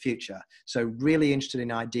up in the future. So really interested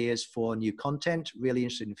in ideas for new content, really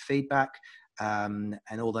interested in feedback, and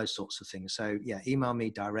all those sorts of things. So yeah, email me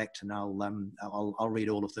direct, and I'll read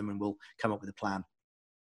all of them, and we'll come up with a plan.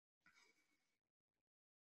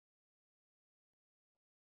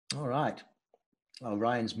 All right. Well,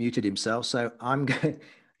 Ryan's muted himself, so I'm going.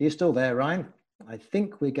 You're still there, Ryan? I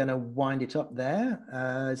think we're going to wind it up there.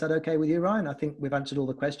 Is that okay with you, Ryan? I think we've answered all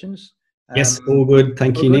the questions. Yes, all good.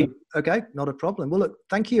 Thank you, Nick. Okay, not a problem. Well, look,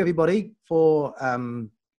 thank you everybody for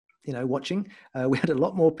watching. We had a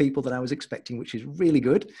lot more people than I was expecting, which is really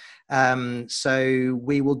good. So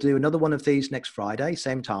we will do another one of these next Friday,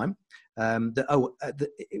 same time.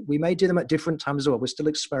 We may do them at different times as well. We're still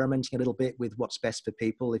experimenting a little bit with what's best for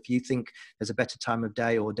people. If you think there's a better time of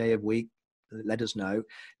day or day of week, let us know.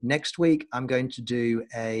 Next week, I'm going to do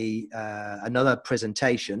another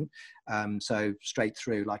presentation, so straight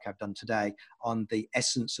through like I've done today, on the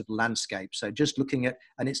essence of landscape. So just looking at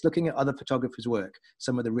other photographers' work,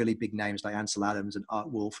 some of the really big names like Ansel Adams and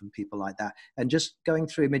Art Wolfe and people like that, and just going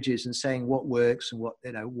through images and saying what works and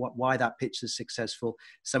why that picture is successful,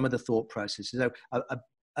 some of the thought processes. So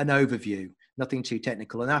an overview, nothing too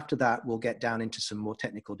technical. And after that, we'll get down into some more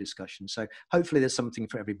technical discussion. So hopefully there's something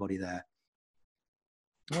for everybody there.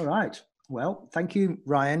 All right. Well, thank you,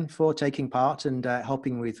 Ryan, for taking part and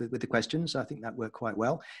helping with the questions. I think that worked quite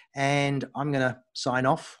well. And I'm going to sign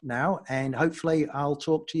off now, and hopefully I'll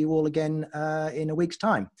talk to you all again in a week's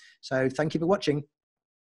time. So thank you for watching.